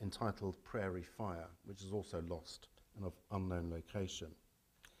 entitled Prairie Fire, which is also lost and of unknown location.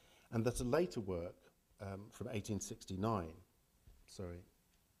 And that a later work from 1869,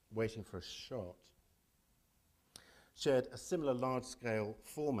 Waiting for a Shot, shared a similar large-scale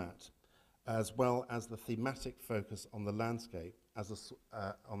format, as well as the thematic focus on the landscape as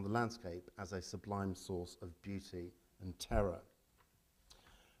a sublime source of beauty and terror.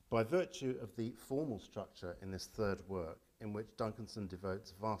 By virtue of the formal structure in this third work, in which Duncanson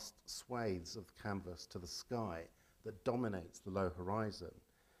devotes vast swathes of canvas to the sky that dominates the low horizon,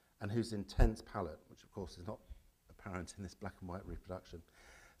 and whose intense palette, which of course is not apparent in this black and white reproduction,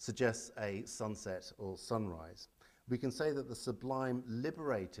 suggests a sunset or sunrise, we can say that the sublime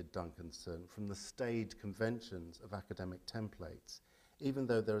liberated Duncanson from the staid conventions of academic templates, even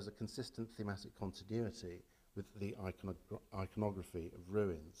though there is a consistent thematic continuity with the iconography of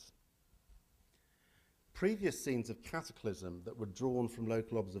ruins. Previous scenes of cataclysm that were drawn from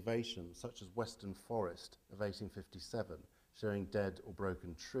local observation, such as Western Forest of 1857, showing dead or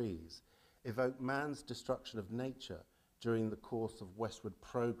broken trees, evoke man's destruction of nature during the course of westward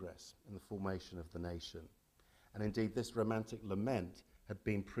progress in the formation of the nation. And indeed, this romantic lament had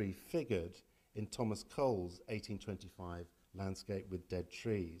been prefigured in Thomas Cole's 1825 landscape with dead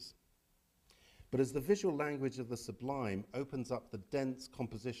trees. But as the visual language of the sublime opens up the dense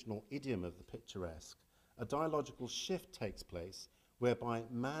compositional idiom of the picturesque, a dialogical shift takes place whereby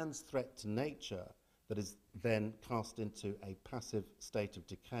man's threat to nature, that is then cast into a passive state of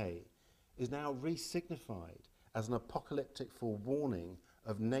decay, is now re-signified as an apocalyptic forewarning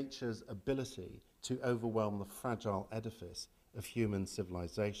of nature's ability to overwhelm the fragile edifice of human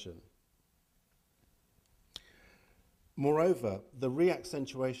civilization. Moreover, the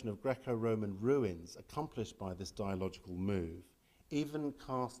re-accentuation of Greco-Roman ruins accomplished by this dialogical move even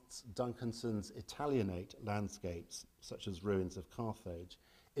casts Duncanson's Italianate landscapes, such as ruins of Carthage,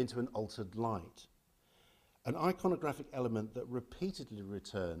 into an altered light. An iconographic element that repeatedly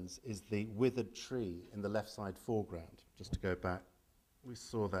returns is the withered tree in the left side foreground. Just to go back, we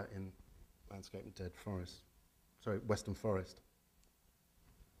saw that in landscape and dead forest, Western Forest.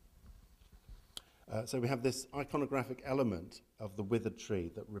 So we have this iconographic element of the withered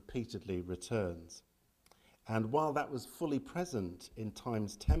tree that repeatedly returns. And while that was fully present in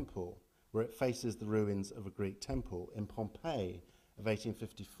Time's Temple, where it faces the ruins of a Greek temple, in Pompeii of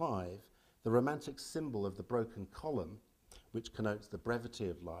 1855, the romantic symbol of the broken column, which connotes the brevity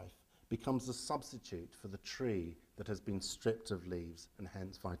of life, becomes a substitute for the tree that has been stripped of leaves and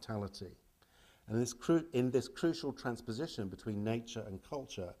hence vitality. And in this crucial transposition between nature and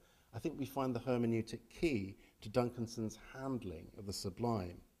culture, I think we find the hermeneutic key to Duncanson's handling of the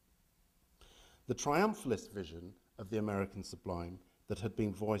sublime. The triumphalist vision of the American sublime that had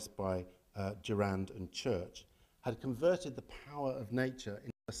been voiced by Durand and Church had converted the power of nature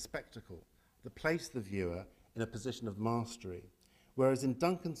into a spectacle that placed the viewer in a position of mastery, whereas in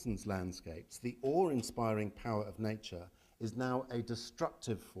Duncanson's landscapes, the awe-inspiring power of nature is now a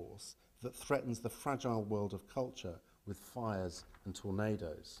destructive force that threatens the fragile world of culture with fires and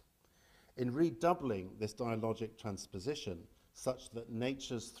tornadoes. In redoubling this dialogic transposition, such that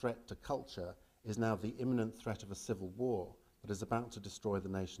nature's threat to culture is now the imminent threat of a civil war that is about to destroy the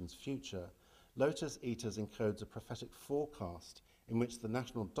nation's future, Lotus Eaters encodes a prophetic forecast in which the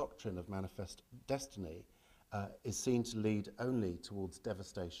national doctrine of manifest destiny is seen to lead only towards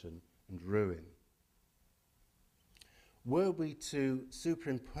devastation and ruin. Were we to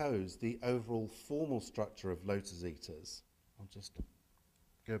superimpose the overall formal structure of Lotus Eaters, I'll just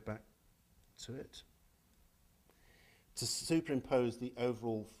go back to it. To superimpose the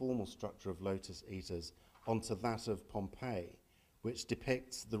overall formal structure of Lotus Eaters onto that of Pompeii, which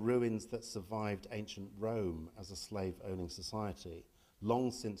depicts the ruins that survived ancient Rome as a slave-owning society,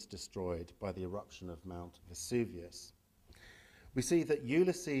 long since destroyed by the eruption of Mount Vesuvius. We see that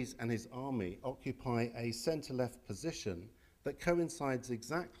Ulysses and his army occupy a centre-left position that coincides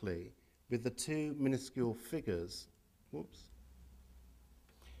exactly with the two minuscule figures,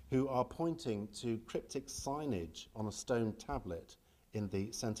 who are pointing to cryptic signage on a stone tablet in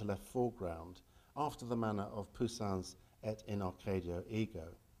the centre-left foreground, after the manner of Poussin's Et in Arcadia Ego.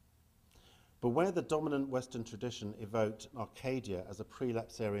 But where the dominant Western tradition evoked Arcadia as a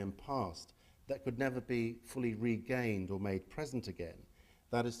prelapsarian past that could never be fully regained or made present again,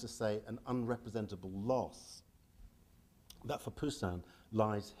 that is to say, an unrepresentable loss, that for Poussin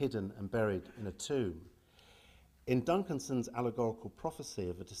lies hidden and buried in a tomb. In Duncanson's allegorical prophecy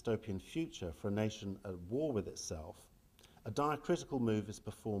of a dystopian future for a nation at war with itself, a diacritical move is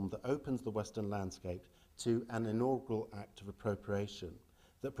performed that opens the Western landscape to an inaugural act of appropriation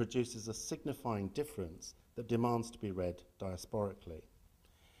that produces a signifying difference that demands to be read diasporically.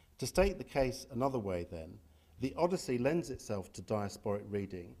 To state the case another way then, the Odyssey lends itself to diasporic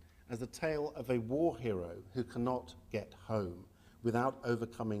reading as a tale of a war hero who cannot get home without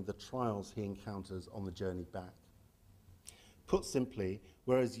overcoming the trials he encounters on the journey back. Put simply,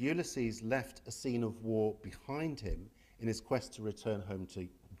 whereas Ulysses left a scene of war behind him in his quest to return home to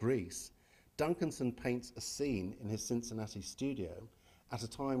Greece, Duncanson paints a scene in his Cincinnati studio at a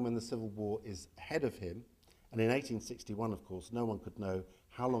time when the Civil War is ahead of him, and in 1861, of course, no one could know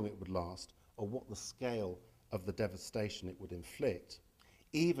how long it would last or what the scale of the devastation it would inflict,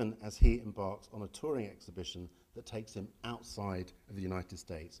 even as he embarks on a touring exhibition that takes him outside of the United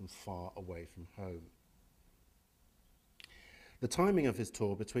States and far away from home. The timing of his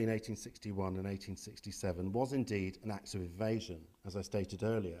tour between 1861 and 1867 was indeed an act of evasion, as I stated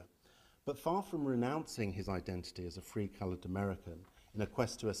earlier, but far from renouncing his identity as a free-coloured American in a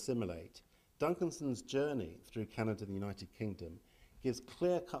quest to assimilate, Duncanson's journey through Canada and the United Kingdom gives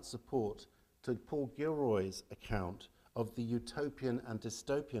clear-cut support to Paul Gilroy's account of the utopian and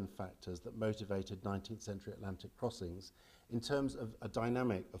dystopian factors that motivated 19th century Atlantic crossings in terms of a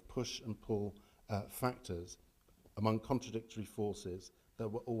dynamic of push and pull factors among contradictory forces that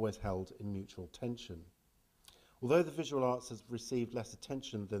were always held in mutual tension. Although the visual arts has received less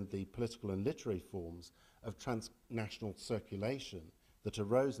attention than the political and literary forms of transnational circulation that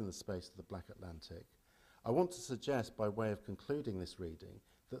arose in the space of the Black Atlantic, I want to suggest, by way of concluding this reading,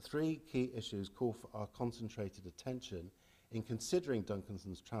 that three key issues call for our concentrated attention in considering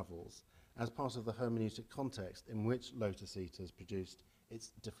Duncanson's travels as part of the hermeneutic context in which Lotus Eaters produced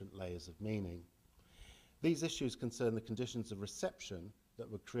its different layers of meaning. These issues concern the conditions of reception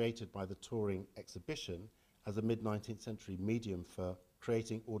that were created by the touring exhibition as a mid-19th century medium for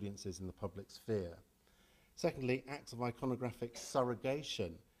creating audiences in the public sphere. Secondly, acts of iconographic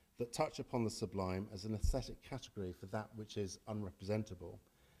surrogation that touch upon the sublime as an aesthetic category for that which is unrepresentable.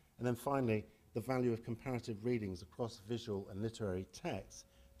 And then finally, the value of comparative readings across visual and literary texts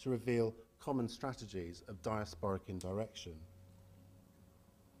to reveal common strategies of diasporic indirection.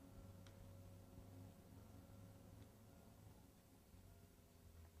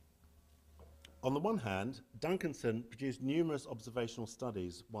 On the one hand, Duncanson produced numerous observational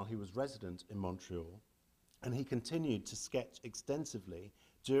studies while he was resident in Montreal, and he continued to sketch extensively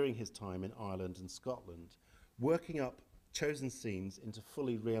during his time in Ireland and Scotland, working up chosen scenes into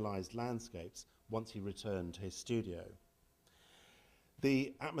fully realised landscapes once he returned to his studio.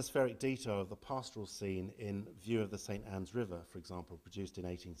 The atmospheric detail of the pastoral scene in View of the St. Anne's River, for example, produced in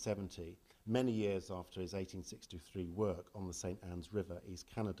 1870, many years after his 1863 work on the St. Anne's River, East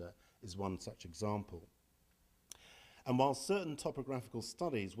Canada, is one such example. And while certain topographical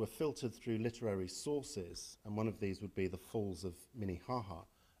studies were filtered through literary sources, and one of these would be the Falls of Minnehaha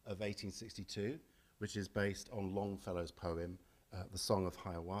of 1862, which is based on Longfellow's poem, The Song of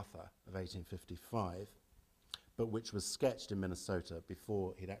Hiawatha of 1855, but which was sketched in Minnesota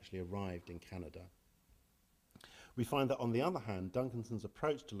before he'd actually arrived in Canada. We find that, on the other hand, Duncanson's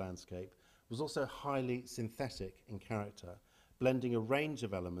approach to landscape was also highly synthetic in character, blending a range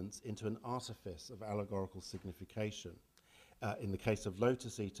of elements into an artifice of allegorical signification, in the case of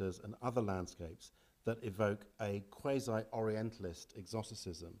lotus eaters and other landscapes that evoke a quasi-orientalist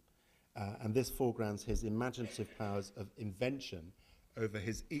exoticism, and this foregrounds his imaginative powers of invention over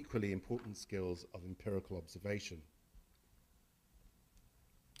his equally important skills of empirical observation.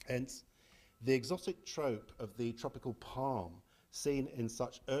 Hence, the exotic trope of the tropical palm, seen in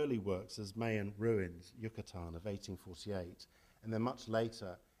such early works as Mayan Ruins, Yucatan of 1848, and then much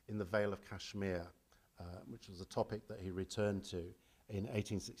later in The Vale of Kashmir, which was a topic that he returned to in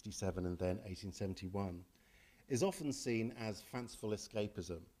 1867 and then 1871, is often seen as fanciful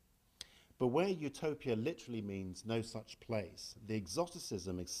escapism. But where utopia literally means no such place, the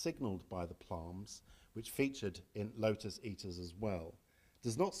exoticism is signalled by the palms, which featured in Lotus Eaters as well,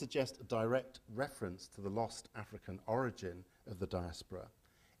 does not suggest a direct reference to the lost African origin of the diaspora,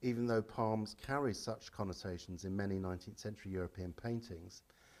 even though palms carry such connotations in many 19th century European paintings,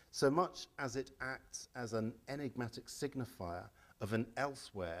 so much as it acts as an enigmatic signifier of an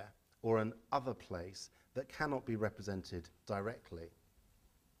elsewhere or an other place that cannot be represented directly.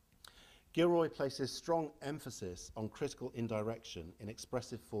 Gilroy places strong emphasis on critical indirection in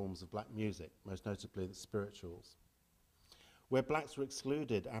expressive forms of black music, most notably the spirituals. Where blacks were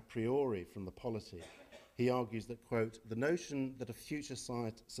excluded a priori from the polity, he argues that, quote, the notion that a future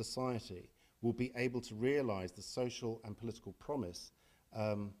society will be able to realize the social and political promise,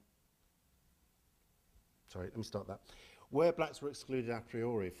 Where blacks were excluded a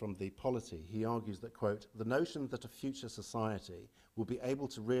priori from the polity, he argues that, quote, the notion that a future society will be able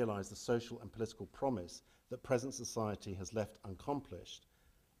to realize the social and political promise that present society has left unaccomplished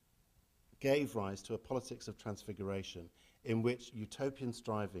gave rise to a politics of transfiguration in which utopian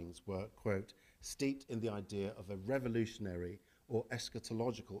strivings were, quote, steeped in the idea of a revolutionary or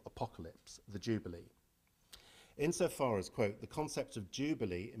eschatological apocalypse, the Jubilee. Insofar as, quote, the concept of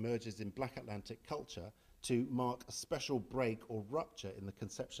Jubilee emerges in Black Atlantic culture to mark a special break or rupture in the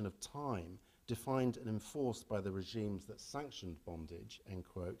conception of time defined and enforced by the regimes that sanctioned bondage, end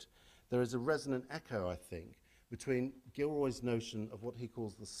quote, there is a resonant echo, I think, between Gilroy's notion of what he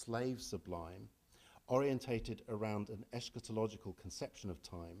calls the slave sublime, orientated around an eschatological conception of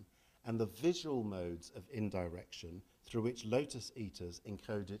time, and the visual modes of indirection through which Lotus Eaters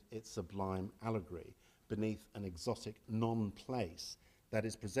encoded its sublime allegory beneath an exotic non-place that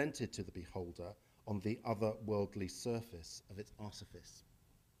is presented to the beholder on the otherworldly surface of its artifice.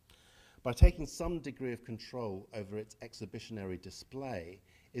 By taking some degree of control over its exhibitionary display,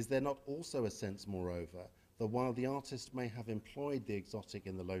 is there not also a sense, moreover, that while the artist may have employed the exotic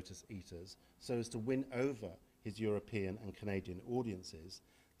in the Lotus Eaters so as to win over his European and Canadian audiences,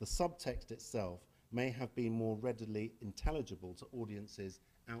 the subtext itself may have been more readily intelligible to audiences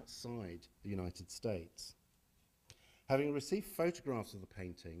outside the United States. Having received photographs of the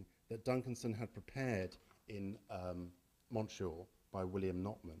painting that Duncanson had prepared in Montreal by William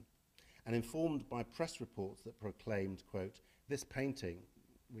Notman, and informed by press reports that proclaimed, quote, this painting,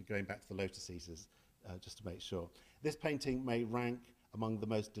 we're going back to the Lotus Eaters just to make sure, this painting may rank among the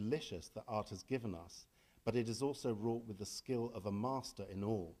most delicious that art has given us, but it is also wrought with the skill of a master in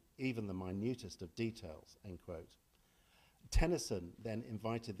all, even the minutest of details, end quote. Tennyson then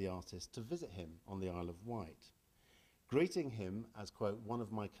invited the artist to visit him on the Isle of Wight. Greeting him as, quote, one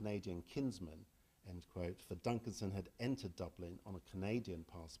of my Canadian kinsmen, end quote, for Duncanson had entered Dublin on a Canadian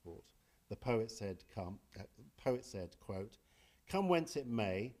passport, the poet said, quote, come whence it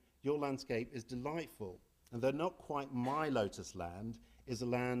may, your landscape is delightful, and though not quite my lotus land, is a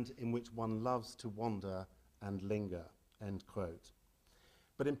land in which one loves to wander and linger, end quote.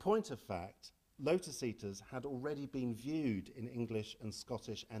 But in point of fact, Lotus Eaters had already been viewed in English and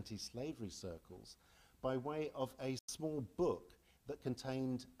Scottish anti-slavery circles by way of a small book that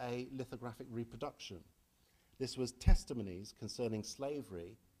contained a lithographic reproduction. This was Testimonies Concerning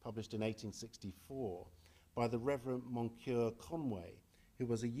Slavery, published in 1864 by the Reverend Moncure Conway, who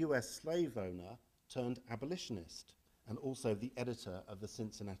was a US slave owner turned abolitionist and also the editor of the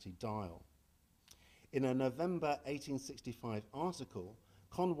Cincinnati Dial. In a November 1865 article,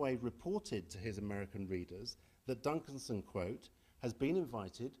 Conway reported to his American readers that Duncanson, quote, has been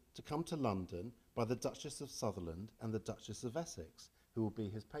invited to come to London by the Duchess of Sutherland and the Duchess of Essex, who will be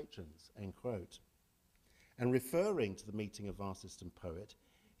his patrons, end quote. And referring to the meeting of artist and poet,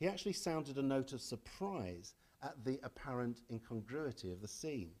 he actually sounded a note of surprise at the apparent incongruity of the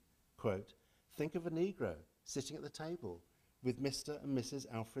scene. Quote, think of a Negro sitting at the table with Mr. and Mrs.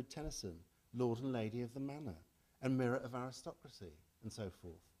 Alfred Tennyson, Lord and Lady of the Manor, and mirror of aristocracy, and so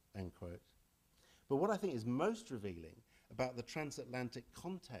forth, end quote. But what I think is most revealing about the transatlantic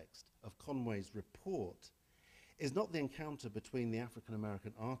context of Conway's report is not the encounter between the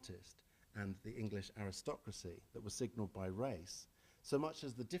African-American artist and the English aristocracy that was signalled by race, so much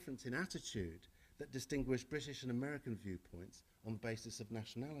as the difference in attitude that distinguished British and American viewpoints on the basis of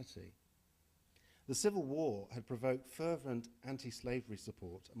nationality. The Civil War had provoked fervent anti-slavery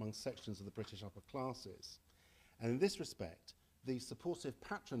support among sections of the British upper classes, and in this respect, the supportive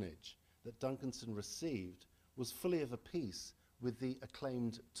patronage that Duncanson received was fully of a piece with the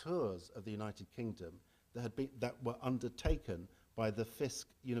acclaimed tours of the United Kingdom that were undertaken by the Fisk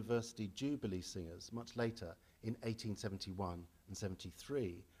University Jubilee Singers much later in 1871 and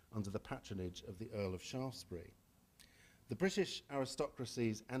 73 under the patronage of the Earl of Shaftesbury. The British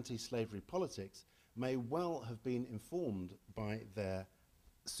aristocracy's anti-slavery politics may well have been informed by their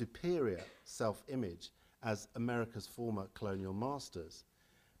superior self-image as America's former colonial masters.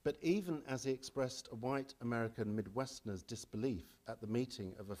 But even as he expressed a white American Midwesterner's disbelief at the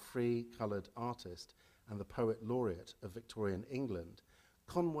meeting of a free coloured artist and the poet laureate of Victorian England,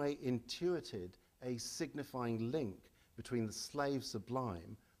 Conway intuited a signifying link between the slave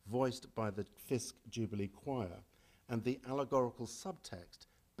sublime voiced by the Fisk Jubilee Choir and the allegorical subtext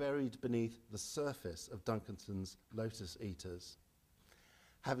buried beneath the surface of Duncanson's Lotus Eaters.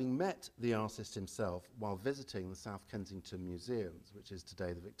 Having met the artist himself while visiting the South Kensington Museums, which is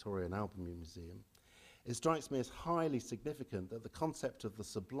today the Victoria and Albert Museum, it strikes me as highly significant that the concept of the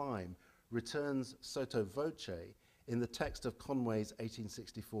sublime returns sotto voce in the text of Conway's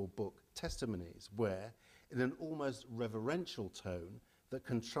 1864 book Testimonies, where, in an almost reverential tone that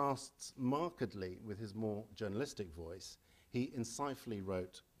contrasts markedly with his more journalistic voice, he insightfully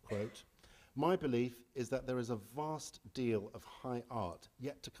wrote, quote, my belief is that there is a vast deal of high art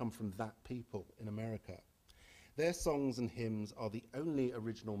yet to come from that people in America. Their songs and hymns are the only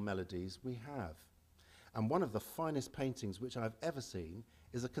original melodies we have. And one of the finest paintings which I've ever seen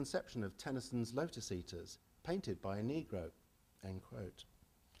is a conception of Tennyson's Lotus Eaters, painted by a Negro, end quote.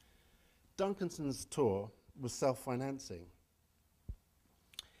 Duncanson's tour was self-financing.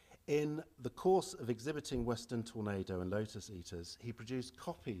 In the course of exhibiting Western Tornado and Lotus Eaters, he produced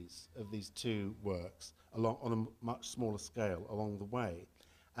copies of these two works on a much smaller scale along the way,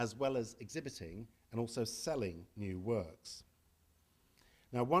 as well as exhibiting and also selling new works.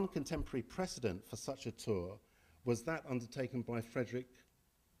 Now, one contemporary precedent for such a tour was that undertaken by Frederick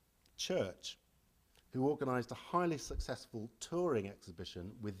Church, who organised a highly successful touring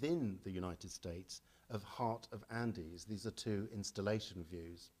exhibition within the United States of Heart of Andes. These are two installation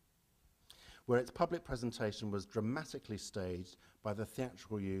views, where its public presentation was dramatically staged by the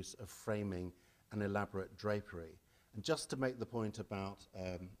theatrical use of framing and elaborate drapery. And just to make the point about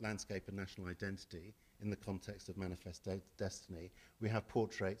landscape and national identity in the context of Manifest Destiny, we have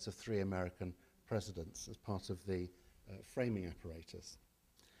portraits of 3 American presidents as part of the framing apparatus.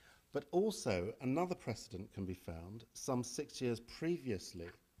 But also, another precedent can be found some 6 years previously,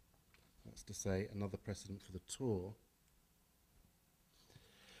 that's to say, another precedent for the tour,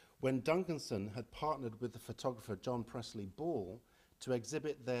 when Duncanson had partnered with the photographer John Presley Ball to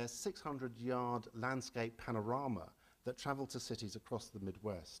exhibit their 600-yard landscape panorama that travelled to cities across the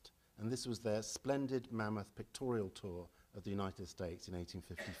Midwest. And this was their splendid mammoth pictorial tour of the United States in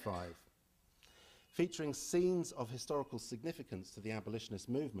 1855. Featuring scenes of historical significance to the abolitionist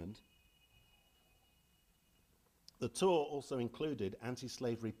movement, the tour also included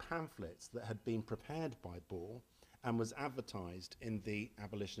anti-slavery pamphlets that had been prepared by Ball and was advertised in the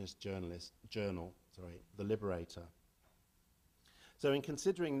abolitionist journal, The Liberator. So in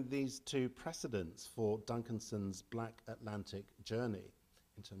considering these two precedents for Duncanson's Black Atlantic journey,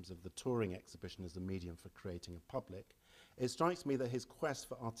 in terms of the touring exhibition as a medium for creating a public, it strikes me that his quest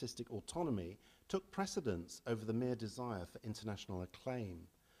for artistic autonomy took precedence over the mere desire for international acclaim.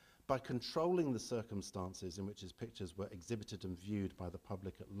 By controlling the circumstances in which his pictures were exhibited and viewed by the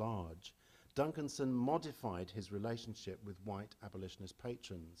public at large, Duncanson modified his relationship with white abolitionist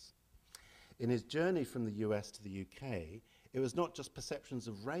patrons. In his journey from the US to the UK, it was not just perceptions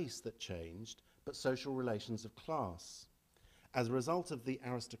of race that changed, but social relations of class. As a result of the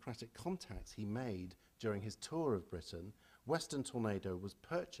aristocratic contacts he made during his tour of Britain, Western Tornado was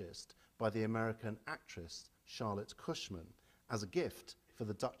purchased by the American actress Charlotte Cushman as a gift for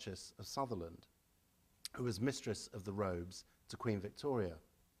the Duchess of Sutherland, who was mistress of the robes to Queen Victoria.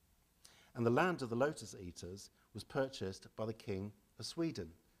 And the land of the Lotus Eaters was purchased by the King of Sweden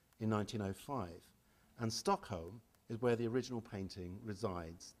in 1905. And Stockholm is where the original painting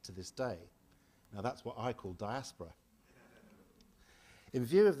resides to this day. Now that's what I call diaspora. In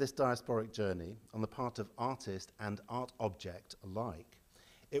view of this diasporic journey on the part of artist and art object alike,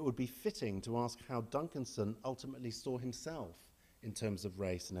 it would be fitting to ask how Duncanson ultimately saw himself in terms of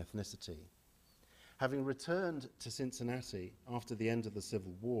race and ethnicity. Having returned to Cincinnati after the end of the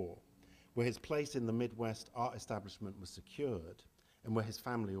Civil War, where his place in the Midwest art establishment was secured and where his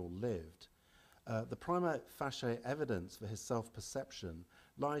family all lived, the prima facie evidence for his self-perception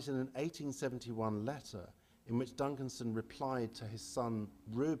lies in an 1871 letter in which Duncanson replied to his son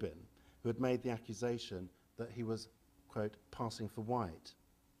Reuben, who had made the accusation that he was, quote, passing for white.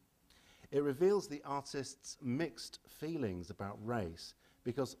 It reveals the artist's mixed feelings about race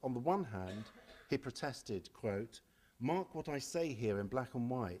because on the one hand, he protested, quote, "Mark what I say here in black and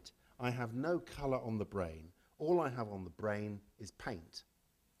white. I have no colour on the brain. All I have on the brain is paint,"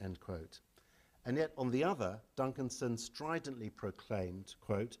 end quote. And yet on the other, Duncanson stridently proclaimed,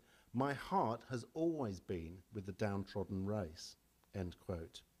 quote, "My heart has always been with the downtrodden race," end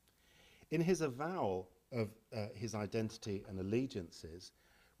quote. In his avowal of his identity and allegiances,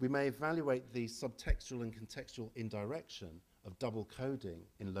 we may evaluate the subtextual and contextual indirection of double coding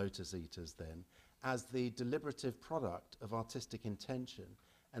in Lotus Eaters then as the deliberative product of artistic intention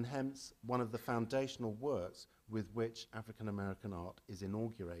and hence one of the foundational works with which African American art is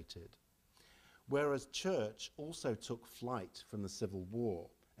inaugurated. Whereas Church also took flight from the Civil War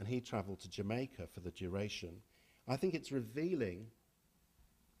and he travelled to Jamaica for the duration, I think it's revealing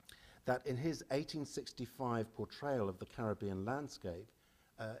that in his 1865 portrayal of the Caribbean landscape,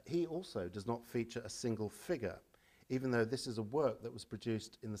 he also does not feature a single figure, even though this is a work that was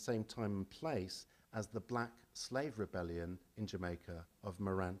produced in the same time and place as the Black Slave Rebellion in Jamaica of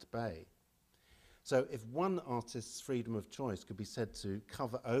Morant Bay. So if one artist's freedom of choice could be said to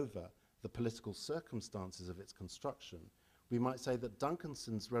cover over the political circumstances of its construction, we might say that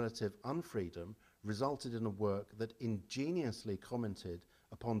Duncanson's relative unfreedom resulted in a work that ingeniously commented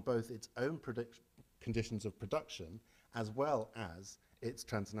upon both its own conditions of production as well as its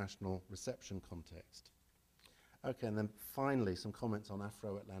transnational reception context. Okay, and then finally some comments on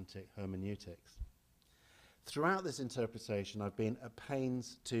Afro-Atlantic hermeneutics. Throughout this interpretation, I've been at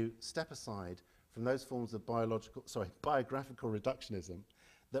pains to step aside from those forms of biographical reductionism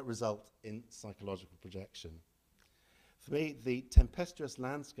that result in psychological projection. For me, the tempestuous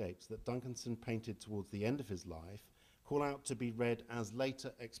landscapes that Duncanson painted towards the end of his life call out to be read as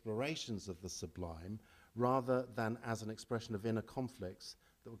later explorations of the sublime rather than as an expression of inner conflicts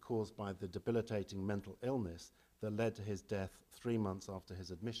that were caused by the debilitating mental illness that led to his death 3 months after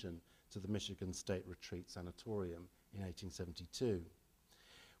his admission to the Michigan State Retreat Sanatorium in 1872.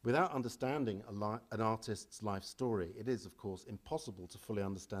 Without understanding an artist's life story, it is, of course, impossible to fully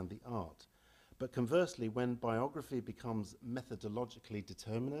understand the art. But conversely, when biography becomes methodologically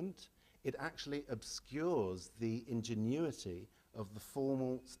determinant, it actually obscures the ingenuity of the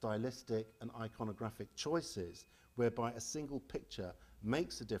formal, stylistic, and iconographic choices whereby a single picture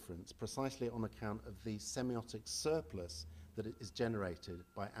makes a difference precisely on account of the semiotic surplus that it is generated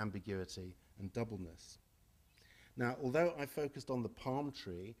by ambiguity and doubleness. Now, although I focused on the palm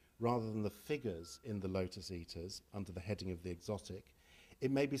tree rather than the figures in the Lotus Eaters under the heading of the exotic,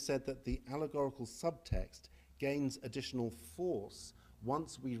 it may be said that the allegorical subtext gains additional force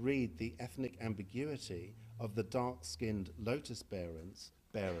once we read the ethnic ambiguity of the dark-skinned lotus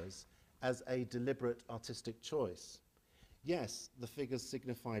bearers as a deliberate artistic choice. Yes, the figures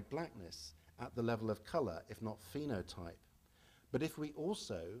signified blackness at the level of colour, if not phenotype. But if we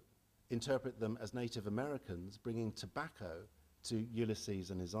also interpret them as Native Americans bringing tobacco to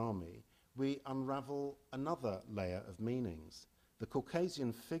Ulysses and his army, we unravel another layer of meanings. The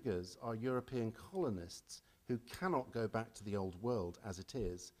Caucasian figures are European colonists who cannot go back to the old world as it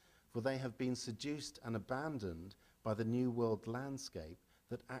is, for they have been seduced and abandoned by the new world landscape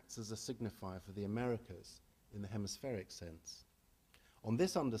that acts as a signifier for the Americas in the hemispheric sense. On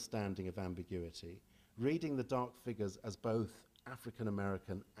this understanding of ambiguity, reading the dark figures as both African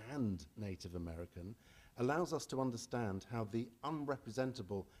American and Native American allows us to understand how the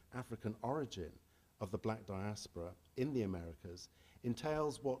unrepresentable African origin of the black diaspora in the Americas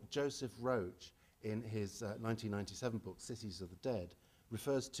entails what Joseph Roach in his 1997 book, Cities of the Dead,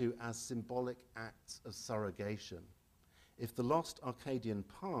 refers to as symbolic acts of surrogation. if the lost Arcadian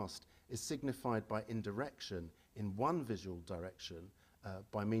past is signified by indirection in one visual direction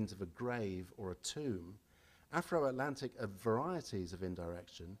by means of a grave or a tomb, Afro-Atlantic varieties of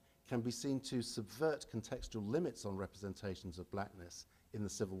indirection can be seen to subvert contextual limits on representations of blackness in the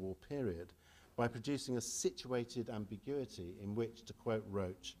Civil War period by producing a situated ambiguity in which, to quote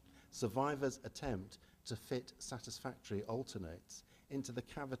Roach, survivors attempt to fit satisfactory alternates into the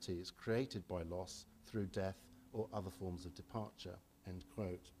cavities created by loss through death or other forms of departure, end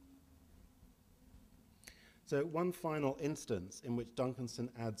quote. So one final instance in which Duncanson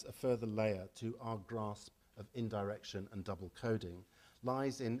adds a further layer to our grasp of indirection and double coding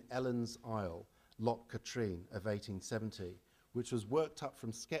lies in Ellen's Isle, Loch Katrine of 1870, which was worked up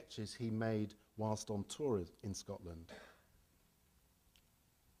from sketches he made whilst on tour in Scotland.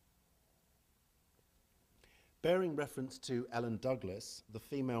 Bearing reference to Ellen Douglas, the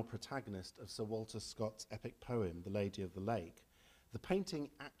female protagonist of Sir Walter Scott's epic poem, The Lady of the Lake, the painting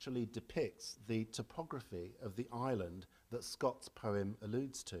actually depicts the topography of the island that Scott's poem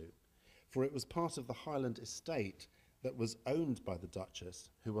alludes to, for it was part of the Highland estate that was owned by the Duchess,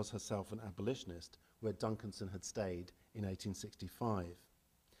 who was herself an abolitionist, where Duncanson had stayed in 1865.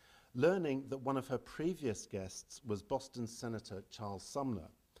 Learning that one of her previous guests was Boston Senator Charles Sumner,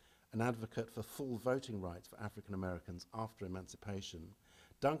 an advocate for full voting rights for African Americans after emancipation,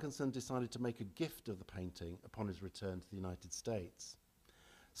 Duncanson decided to make a gift of the painting upon his return to the United States.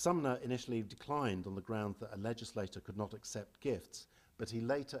 Sumner initially declined on the ground that a legislator could not accept gifts, but he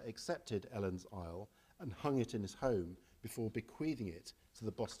later accepted Ellen's Isle and hung it in his home before bequeathing it to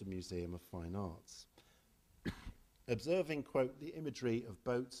the Boston Museum of Fine Arts. Observing, quote, the imagery of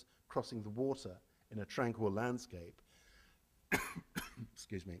boats crossing the water in a tranquil landscape,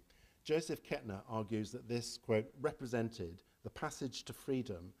 excuse me, Joseph Kettner argues that this, quote, represented the passage to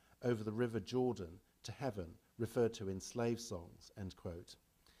freedom over the River Jordan to heaven, referred to in slave songs, end quote.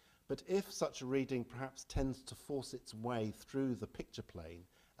 But if such a reading perhaps tends to force its way through the picture plane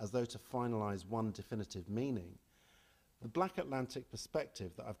as though to finalize one definitive meaning, the Black Atlantic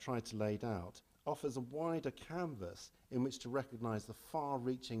perspective that I've tried to lay out offers a wider canvas in which to recognize the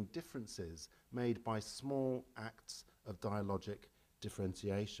far-reaching differences made by small acts of dialogic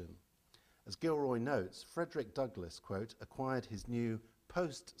differentiation. As Gilroy notes, Frederick Douglass, quote, acquired his new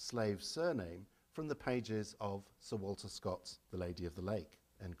post-slave surname from the pages of Sir Walter Scott's The Lady of the Lake,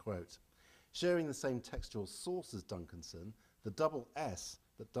 end quote. Sharing the same textual source as Duncanson, the double S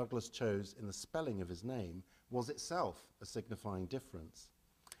that Douglass chose in the spelling of his name was itself a signifying difference.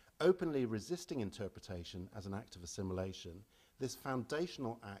 Openly resisting interpretation as an act of assimilation, this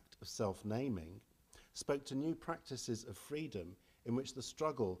foundational act of self-naming spoke to new practices of freedom in which the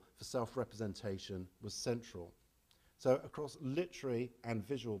struggle for self-representation was central. So across literary and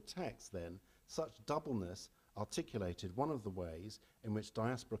visual text then, such doubleness articulated one of the ways in which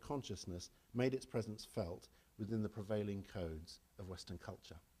diaspora consciousness made its presence felt within the prevailing codes of Western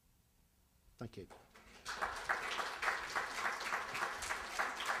culture. Thank you.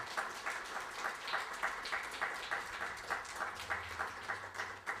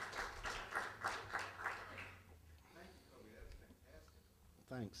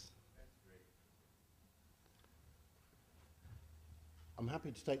 Thanks. I'm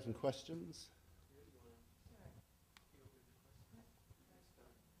happy to take some questions.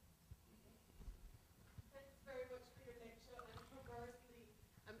 Thanks very much for your lecture. And conversely,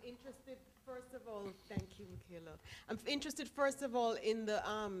 I'm interested, first of all, thank you, Michaela. I'm interested, first of all, in the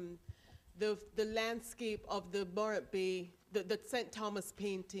landscape of the Morant Bay, the St. Thomas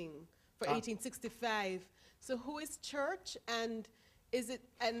painting for 1865. So who is Church, and is it,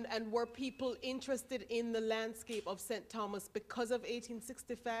 and were people interested in the landscape of St. Thomas because of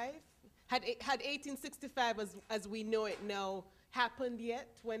 1865? Had 1865, as we know it now, happened yet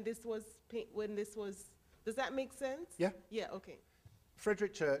when this was, does that make sense? Yeah. Yeah, okay.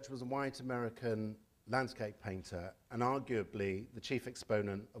 Frederick Church was a white American landscape painter and arguably the chief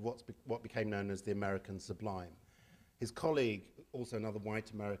exponent of what became known as the American Sublime. His colleague, also another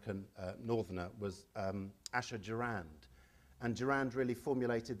white American northerner, was Asher Durand. And Durand really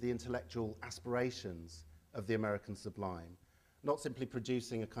formulated the intellectual aspirations of the American Sublime, not simply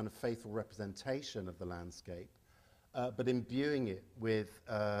producing a kind of faithful representation of the landscape, but imbuing it with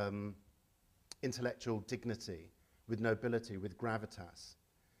intellectual dignity, with nobility, with gravitas.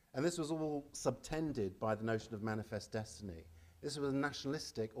 And this was all subtended by the notion of manifest destiny. This was a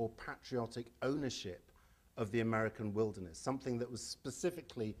nationalistic or patriotic ownership of the American wilderness, something that was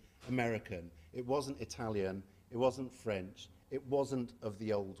specifically American. It wasn't Italian, it wasn't French, it wasn't of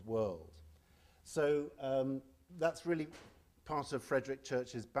the old world. So that's really part of Frederick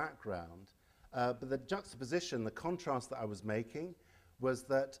Church's background. But the juxtaposition, the contrast that I was making was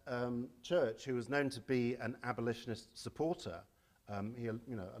that Church, who was known to be an abolitionist supporter, he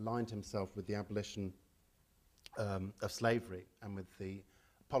aligned himself with the abolition of slavery and with the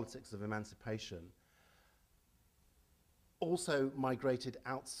politics of emancipation, also migrated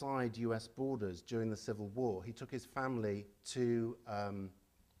outside US borders during the Civil War. He took his family to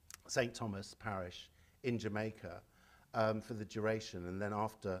St. Thomas Parish in Jamaica for the duration, and then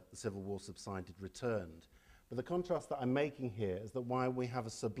after the Civil War subsided, returned. But the contrast that I'm making here is that while we have a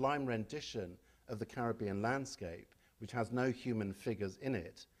sublime rendition of the Caribbean landscape, which has no human figures in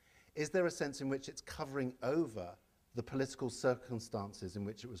it, is there a sense in which it's covering over the political circumstances in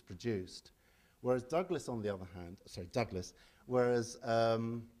which it was produced? Whereas Douglas, on the other hand, whereas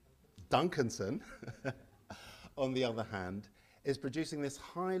Duncanson, on the other hand, is producing this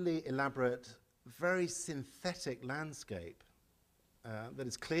highly elaborate, very synthetic landscape that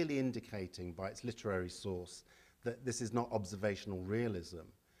is clearly indicating by its literary source that this is not observational realism.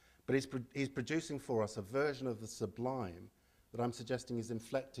 But he's producing for us a version of the sublime that I'm suggesting is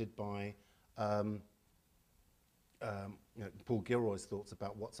inflected by Paul Gilroy's thoughts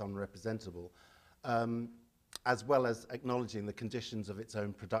about what's unrepresentable, as well as acknowledging the conditions of its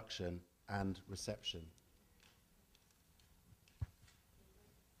own production and reception.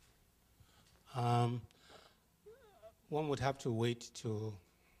 One would have to wait to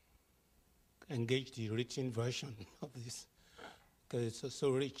engage the written version of this, because it's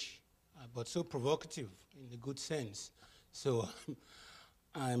so rich, but so provocative in a good sense. So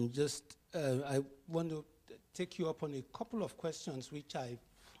I'm just, I want to take you up on a couple of questions which I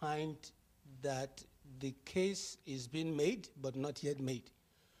find that the case is being made, but not yet made,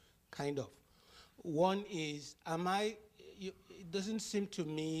 kind of. One is, it doesn't seem to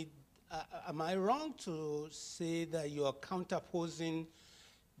me, am I wrong to say that you are counterposing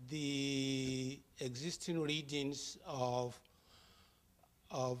the existing readings of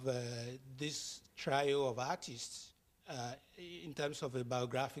this trio of artists in terms of a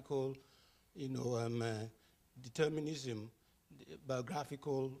biographical, determinism,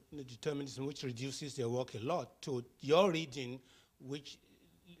 biographical determinism, which reduces their work a lot, to your reading, which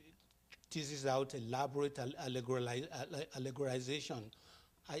teases out elaborate allegorization.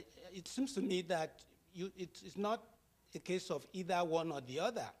 It seems to me that it's not a case of either one or the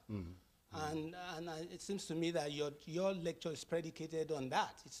other. And it seems to me that your lecture is predicated on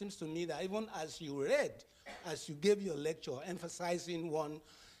that. It seems to me that even as you gave your lecture, emphasizing one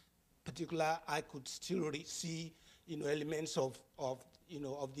particular, I could still see, elements of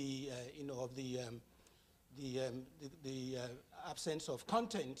the absence of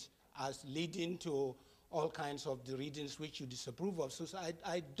content as leading to all kinds of the readings which you disapprove of. So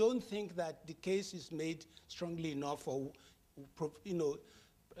I don't think that the case is made strongly enough for,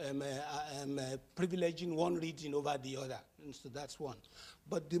 privileging one reading over the other. And so that's one.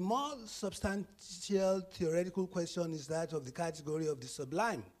 But the more substantial theoretical question is that of the category of the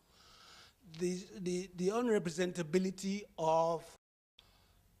sublime. The unrepresentability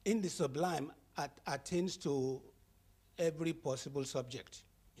in the sublime attains to every possible subject.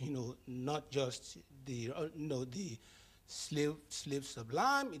 Not just the slave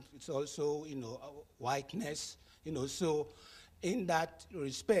sublime. It's also whiteness. So in that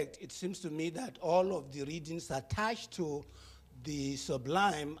respect, it seems to me that all of the readings attached to the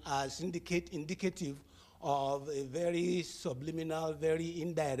sublime as indicative of a very subliminal, very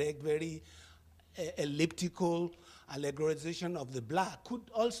indirect, very elliptical allegorization of the black could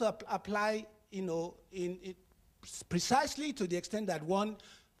also apply, precisely to the extent that one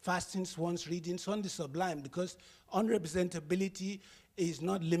fastens one's readings on the sublime, because unrepresentability is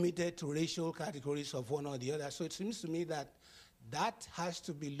not limited to racial categories of one or the other. So it seems to me that that has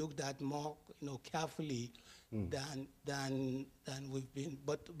to be looked at more, carefully than we've been.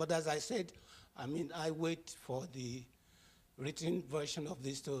 But as I said, I wait for the written version of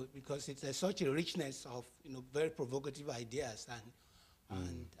this because there's such a richness of very provocative ideas,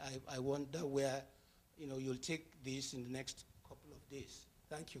 and I wonder where you'll take this in the next couple of days.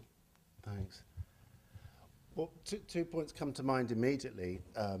 Thank you. Thanks. Well, two points come to mind immediately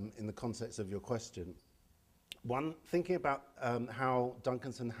in the context of your question. One, thinking about how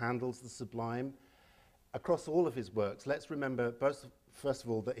Duncanson handles the sublime across all of his works, let's remember, first of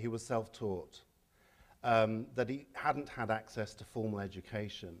all, that he was self-taught, that he hadn't had access to formal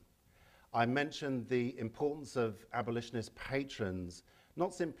education. I mentioned the importance of abolitionist patrons,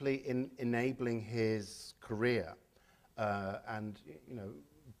 not simply in enabling his career, and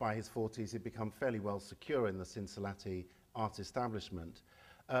by his 40s he'd become fairly well secure in the Cincinnati art establishment,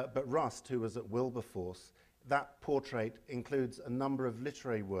 but Rust, who was at Wilberforce, that portrait includes a number of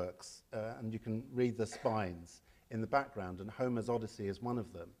literary works, and you can read the spines in the background, and Homer's Odyssey is one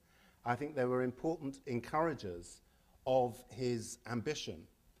of them. I think they were important encouragers of his ambition.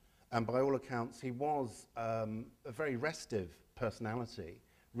 And by all accounts, he was a very restive personality,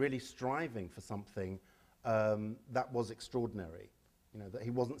 really striving for something that was extraordinary. You know, that he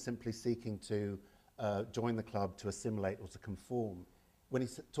wasn't simply seeking to join the club to assimilate or to conform. When he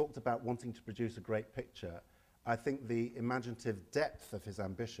talked about wanting to produce a great picture, I think the imaginative depth of his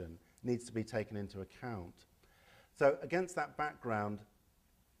ambition needs to be taken into account. So against that background,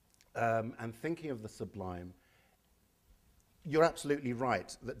 and thinking of the sublime, you're absolutely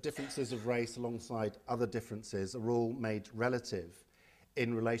right that differences of race alongside other differences are all made relative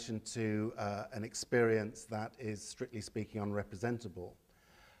in relation to an experience that is, strictly speaking, unrepresentable.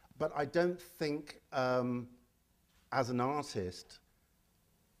 But I don't think, as an artist,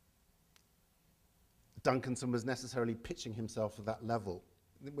 Duncanson was necessarily pitching himself at that level.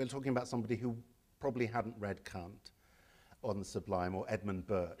 We're talking about somebody who probably hadn't read Kant on the Sublime or Edmund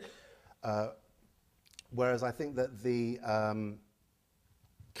Burke. Whereas I think that the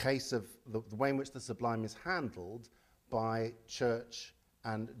case of the way in which the Sublime is handled by Church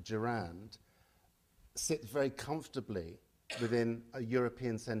and Durand sits very comfortably within a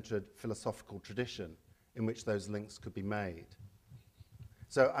European-centred philosophical tradition in which those links could be made.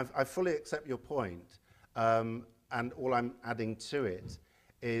 So I fully accept your point, and all I'm adding to it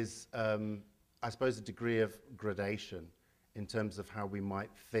is, I suppose, a degree of gradation in terms of how we might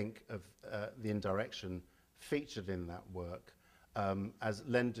think of the indirection featured in that work as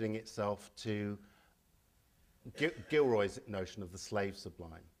lending itself to Gilroy's notion of the slave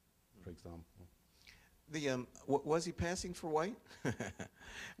sublime, for example. Was he passing for white?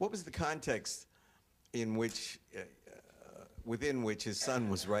 What was the context in which, within which his son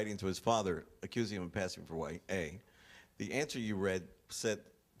was writing to his father, accusing him of passing for white? A. The answer you read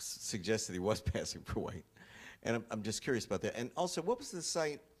suggested he was passing for white. And I'm just curious about that. And also, what was the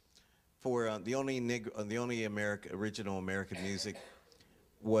site for the only original American music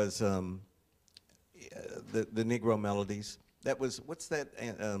was the Negro melodies? That was, what's that,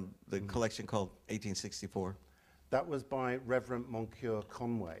 the collection called, 1864? That was by Reverend Moncure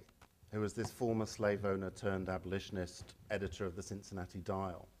Conway, who was this former slave owner turned abolitionist editor of the Cincinnati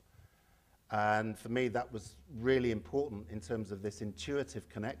Dial. And for me, that was really important in terms of this intuitive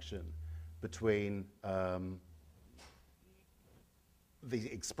connection between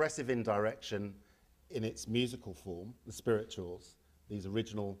the expressive indirection in its musical form, the spirituals, these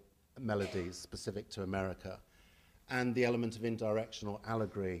original melodies specific to America, and the element of indirection or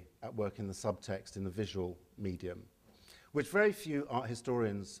allegory at work in the subtext in the visual medium, which very few art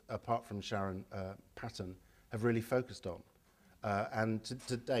historians, apart from Sharon Patton, have really focused on. And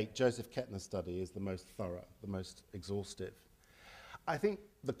to date, Joseph Kettner's study is the most thorough, the most exhaustive. I think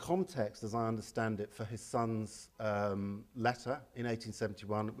the context, as I understand it, for his son's letter in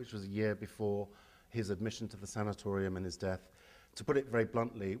 1871, which was a year before his admission to the sanatorium and his death, to put it very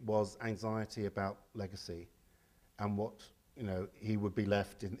bluntly, was anxiety about legacy and what, you know, he would be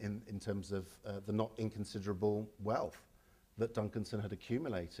left in terms of the not inconsiderable wealth that Duncanson had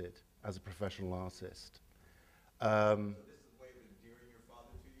accumulated as a professional artist. So this is a way of endearing your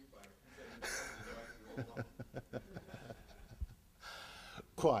father to you by setting the right to all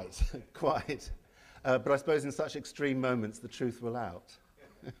Quite, quite. But I suppose in such extreme moments, the truth will out.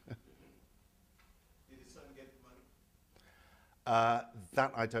 Did his son get money?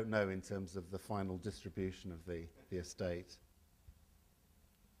 That I don't know in terms of the final distribution of the estate.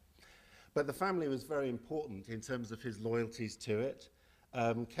 But the family was very important in terms of his loyalties to it.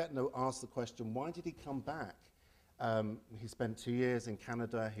 Kettner asked the question, why did he come back? He spent 2 years in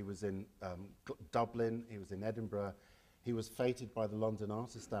Canada, he was in Dublin, he was in Edinburgh. He was fated by the London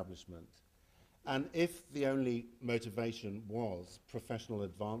art establishment. And if the only motivation was professional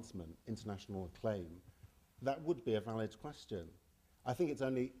advancement, international acclaim, that would be a valid question. I think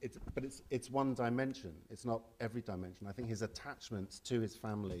it's one dimension. It's not every dimension. I think his attachments to his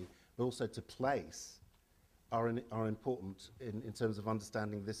family, but also to place, are important in terms of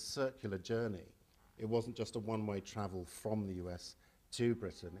understanding this circular journey. It wasn't just a one-way travel from the US to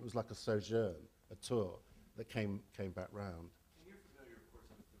Britain. It was like a sojourn, a tour that came back round. And you're familiar, of course,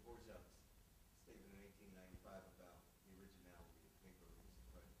 with Dvorak's statement in 1895 about the originality of Negro music,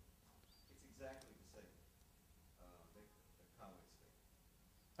 but it's exactly the same, the Cohen statement.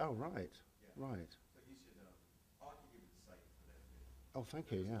 Oh, right, Yeah. right. So you should, I'll give you the site for that video. Oh,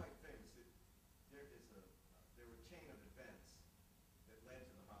 thank you, yeah. It's quite famous. There were a chain of events that led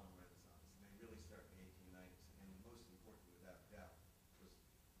to the Harlem Renaissance, and they really start in the 1890s, and most important, without doubt, was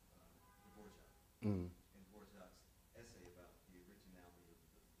Dvorak. Mm. And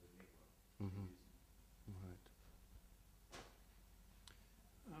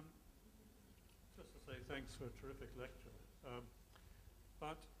thanks for a terrific lecture.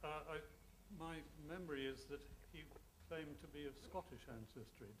 My memory is that he claimed to be of Scottish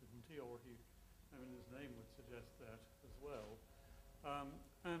ancestry, didn't he? Or he, I mean, his name would suggest that as well.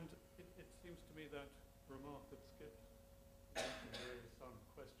 And it seems to me that remark that skipped where his son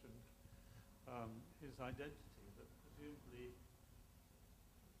questioned his identity, that presumably at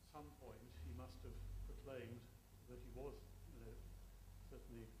some point he must have proclaimed that he was,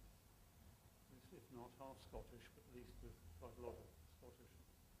 certainly, if not half Scottish, but at least with quite a lot of Scottish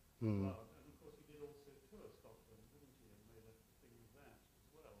blood. And of course he did also tour Scotland, didn't he, and made a thing of that as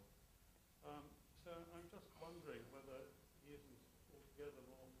well. So I'm just wondering whether he isn't altogether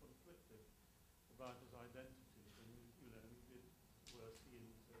more conflicted about his identity than, we were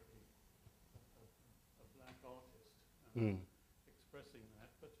seeing a black artist expressing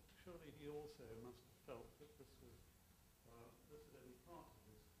that. But surely he also must have felt that this was only part of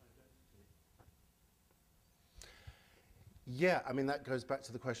his identity. Yeah, I mean, that goes back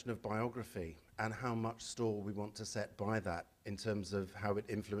to the question of biography and how much store we want to set by that in terms of how it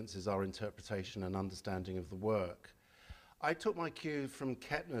influences our interpretation and understanding of the work. I took my cue from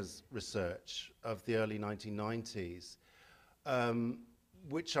Kettner's research of the early 1990s,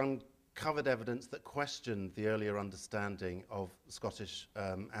 which uncovered evidence that questioned the earlier understanding of Scottish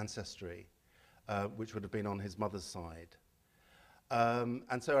ancestry, which would have been on his mother's side.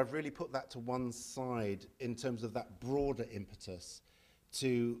 And so I've really put that to one side in terms of that broader impetus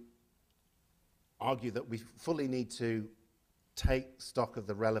to argue that we fully need to take stock of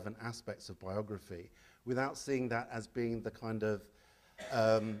the relevant aspects of biography without seeing that as being the kind of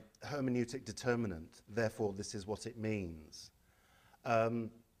hermeneutic determinant, therefore this is what it means.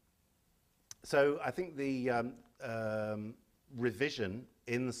 So I think the revision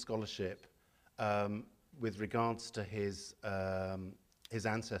in the scholarship with regards to his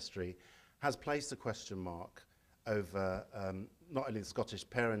ancestry has placed a question mark over not only the Scottish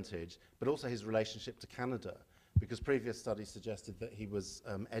parentage, but also his relationship to Canada, because previous studies suggested that he was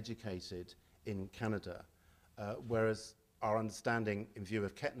educated in Canada, whereas our understanding in view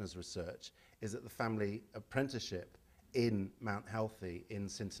of Kettner's research is that the family apprenticeship in Mount Healthy in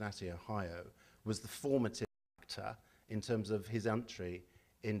Cincinnati, Ohio, was the formative factor in terms of his entry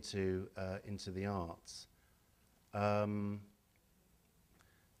into the arts. There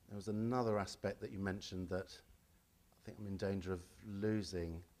was another aspect that you mentioned that I think I'm in danger of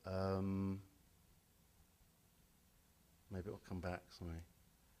losing. Maybe it'll come back, sorry.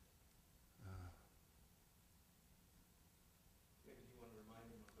 Maybe you want to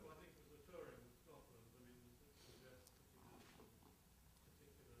remind him of So I think with the touring with Scotland, I mean, it suggests that he has some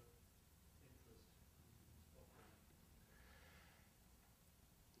particular interest in Scotland.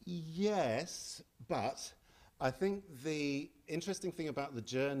 Yes, but I think the interesting thing about the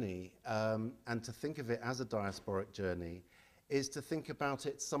journey, and to think of it as a diasporic journey, is to think about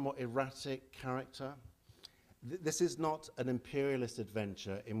its somewhat erratic character. This is not an imperialist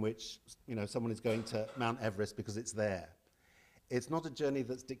adventure in which someone is going to Mount Everest because it's there. It's not a journey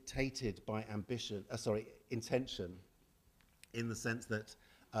that's dictated by intention, in the sense that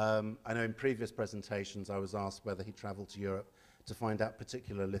I know in previous presentations I was asked whether he traveled to Europe to find out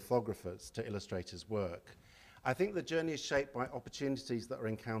particular lithographers to illustrate his work. I think the journey is shaped by opportunities that are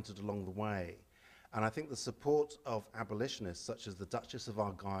encountered along the way. And I think the support of abolitionists such as the Duchess of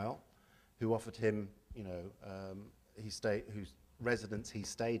Argyll, who offered him, whose residence he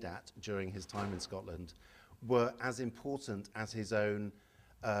stayed at during his time in Scotland, were as important as his own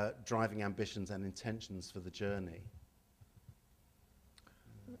driving ambitions and intentions for the journey.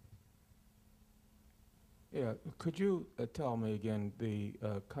 Yeah, could you tell me again the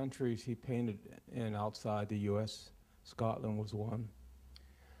countries he painted in outside the U.S.? Scotland was one.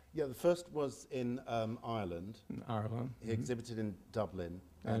 Yeah, the first was in Ireland. In Ireland. He exhibited in Dublin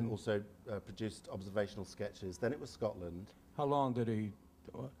and also produced observational sketches. Then it was Scotland. How long did he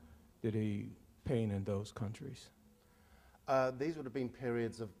paint in those countries? These would have been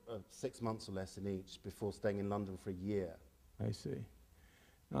periods of 6 months or less in each before staying in London for a year. I see.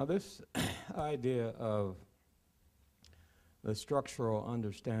 Now this idea of the structural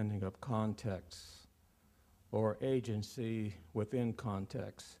understanding of context or agency within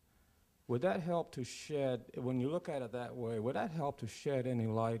context, would that help to shed, when you look at it that way, would that help to shed any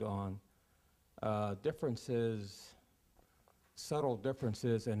light on differences, subtle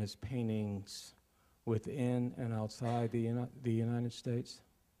differences in his paintings within and outside the United States?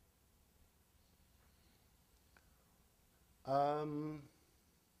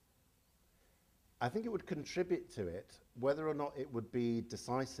 I think it would contribute to it. Whether or not it would be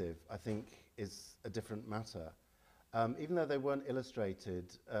decisive, I think, is a different matter. Even though they weren't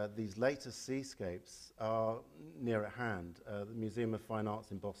illustrated, these later seascapes are near at hand. The Museum of Fine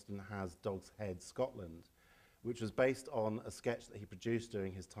Arts in Boston has Dog's Head, Scotland, which was based on a sketch that he produced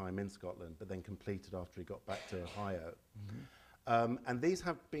during his time in Scotland, but then completed after he got back to Ohio. And these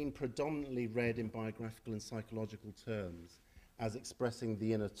have been predominantly read in biographical and psychological terms as expressing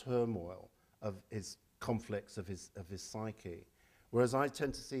the inner turmoil of his conflicts of his psyche, whereas I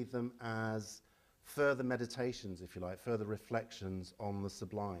tend to see them as further meditations, if you like, further reflections on the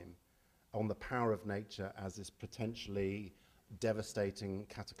sublime, on the power of nature as this potentially devastating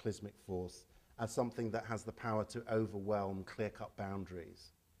cataclysmic force, as something that has the power to overwhelm clear-cut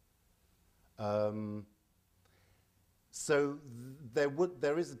boundaries. So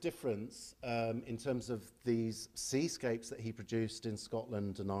there is a difference in terms of these seascapes that he produced in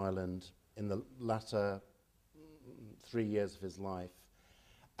Scotland and Ireland in the latter 3 years of his life,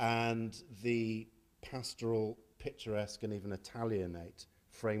 and the pastoral, picturesque, and even Italianate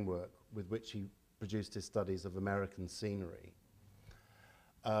framework with which he produced his studies of American scenery.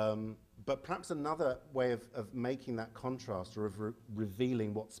 But perhaps another way of making that contrast, or of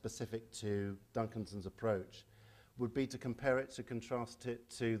revealing what's specific to Duncanson's approach, would be to compare it, to contrast it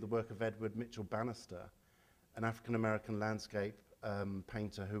to the work of Edward Mitchell Bannister, an African-American landscape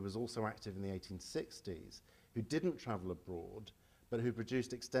painter who was also active in the 1860s, who didn't travel abroad, but who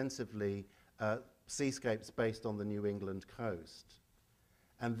produced extensively seascapes based on the New England coast.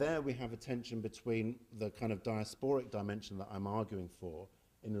 And there we have a tension between the kind of diasporic dimension that I'm arguing for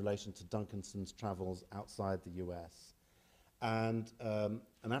in relation to Duncanson's travels outside the US, and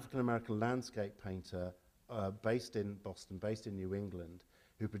an African-American landscape painter based in Boston, based in New England,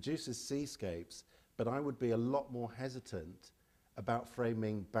 who produces seascapes, but I would be a lot more hesitant about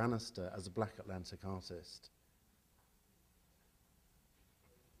framing Bannister as a Black Atlantic artist.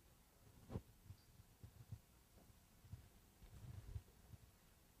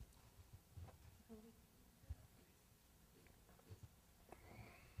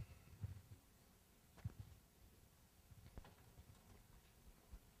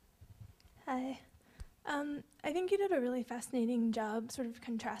 Hi. I think you did a really fascinating job sort of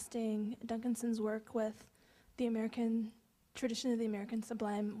contrasting Duncanson's work with the American tradition of the American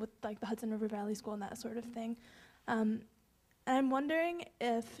sublime, with like the Hudson River Valley School and that sort of thing. And I'm wondering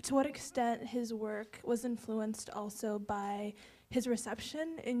if, to what extent his work was influenced also by his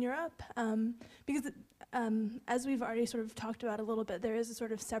reception in Europe, because as we've already sort of talked about a little bit, there is a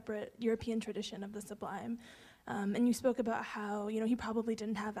sort of separate European tradition of the sublime. And you spoke about how, you know, he probably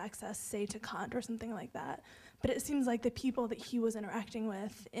didn't have access, say, to Kant or something like that. But it seems like the people that he was interacting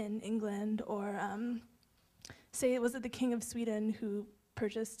with in England, or say, was it the King of Sweden who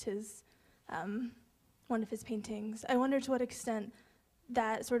purchased his one of his paintings? I wonder to what extent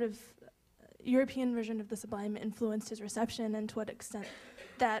that sort of European version of the sublime influenced his reception, and to what extent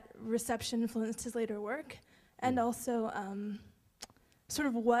that reception influenced his later work, and also sort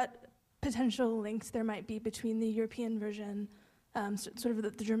of what potential links there might be between the European version, sort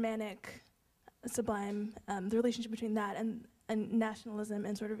of the Germanic sublime, the relationship between that and nationalism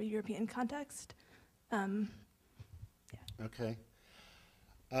in sort of a European context. Yeah. Okay.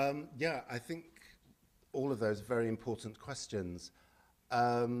 Yeah, I think all of those are very important questions.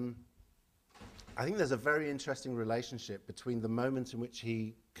 I think there's a very interesting relationship between the moment in which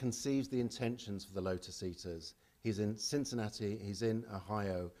he conceives the intentions for the Lotus Eaters. He's in Cincinnati, he's in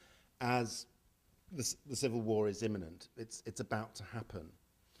Ohio, as the Civil War is imminent. It's about to happen.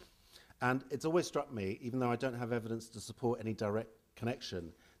 And it's always struck me, even though I don't have evidence to support any direct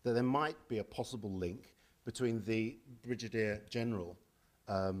connection, that there might be a possible link between the Brigadier General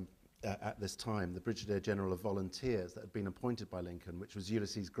at this time, the Brigadier General of Volunteers that had been appointed by Lincoln, which was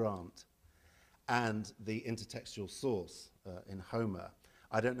Ulysses Grant, and the intertextual source in Homer.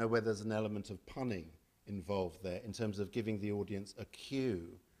 I don't know whether there's an element of punning involved there in terms of giving the audience a cue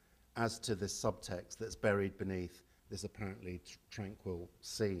as to this subtext that's buried beneath this apparently tranquil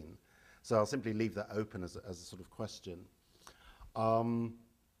scene. So I'll simply leave that open as a sort of question.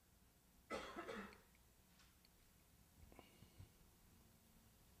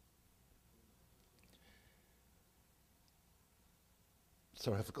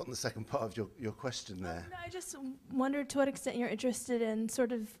 Sorry, I've forgotten the second part of your question there. No, I just wondered to what extent you're interested in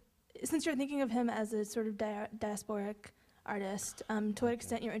sort of, since you're thinking of him as a sort of diasporic artist, to what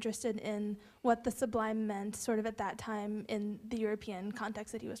extent you're interested in what the sublime meant sort of at that time in the European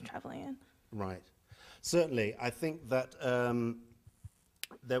context that he was traveling in. Right. Certainly, I think that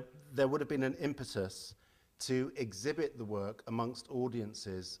there would have been an impetus to exhibit the work amongst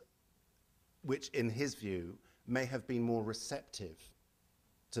audiences which, in his view, may have been more receptive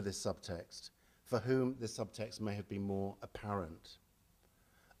to this subtext. for whom this subtext may have been more apparent.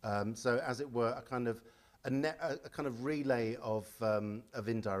 So, as it were, a kind of relay of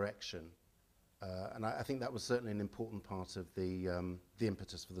indirection, and I think that was certainly an important part of the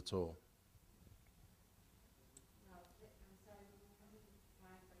impetus for the tour.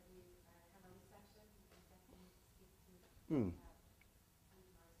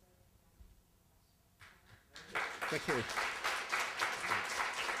 Thank you.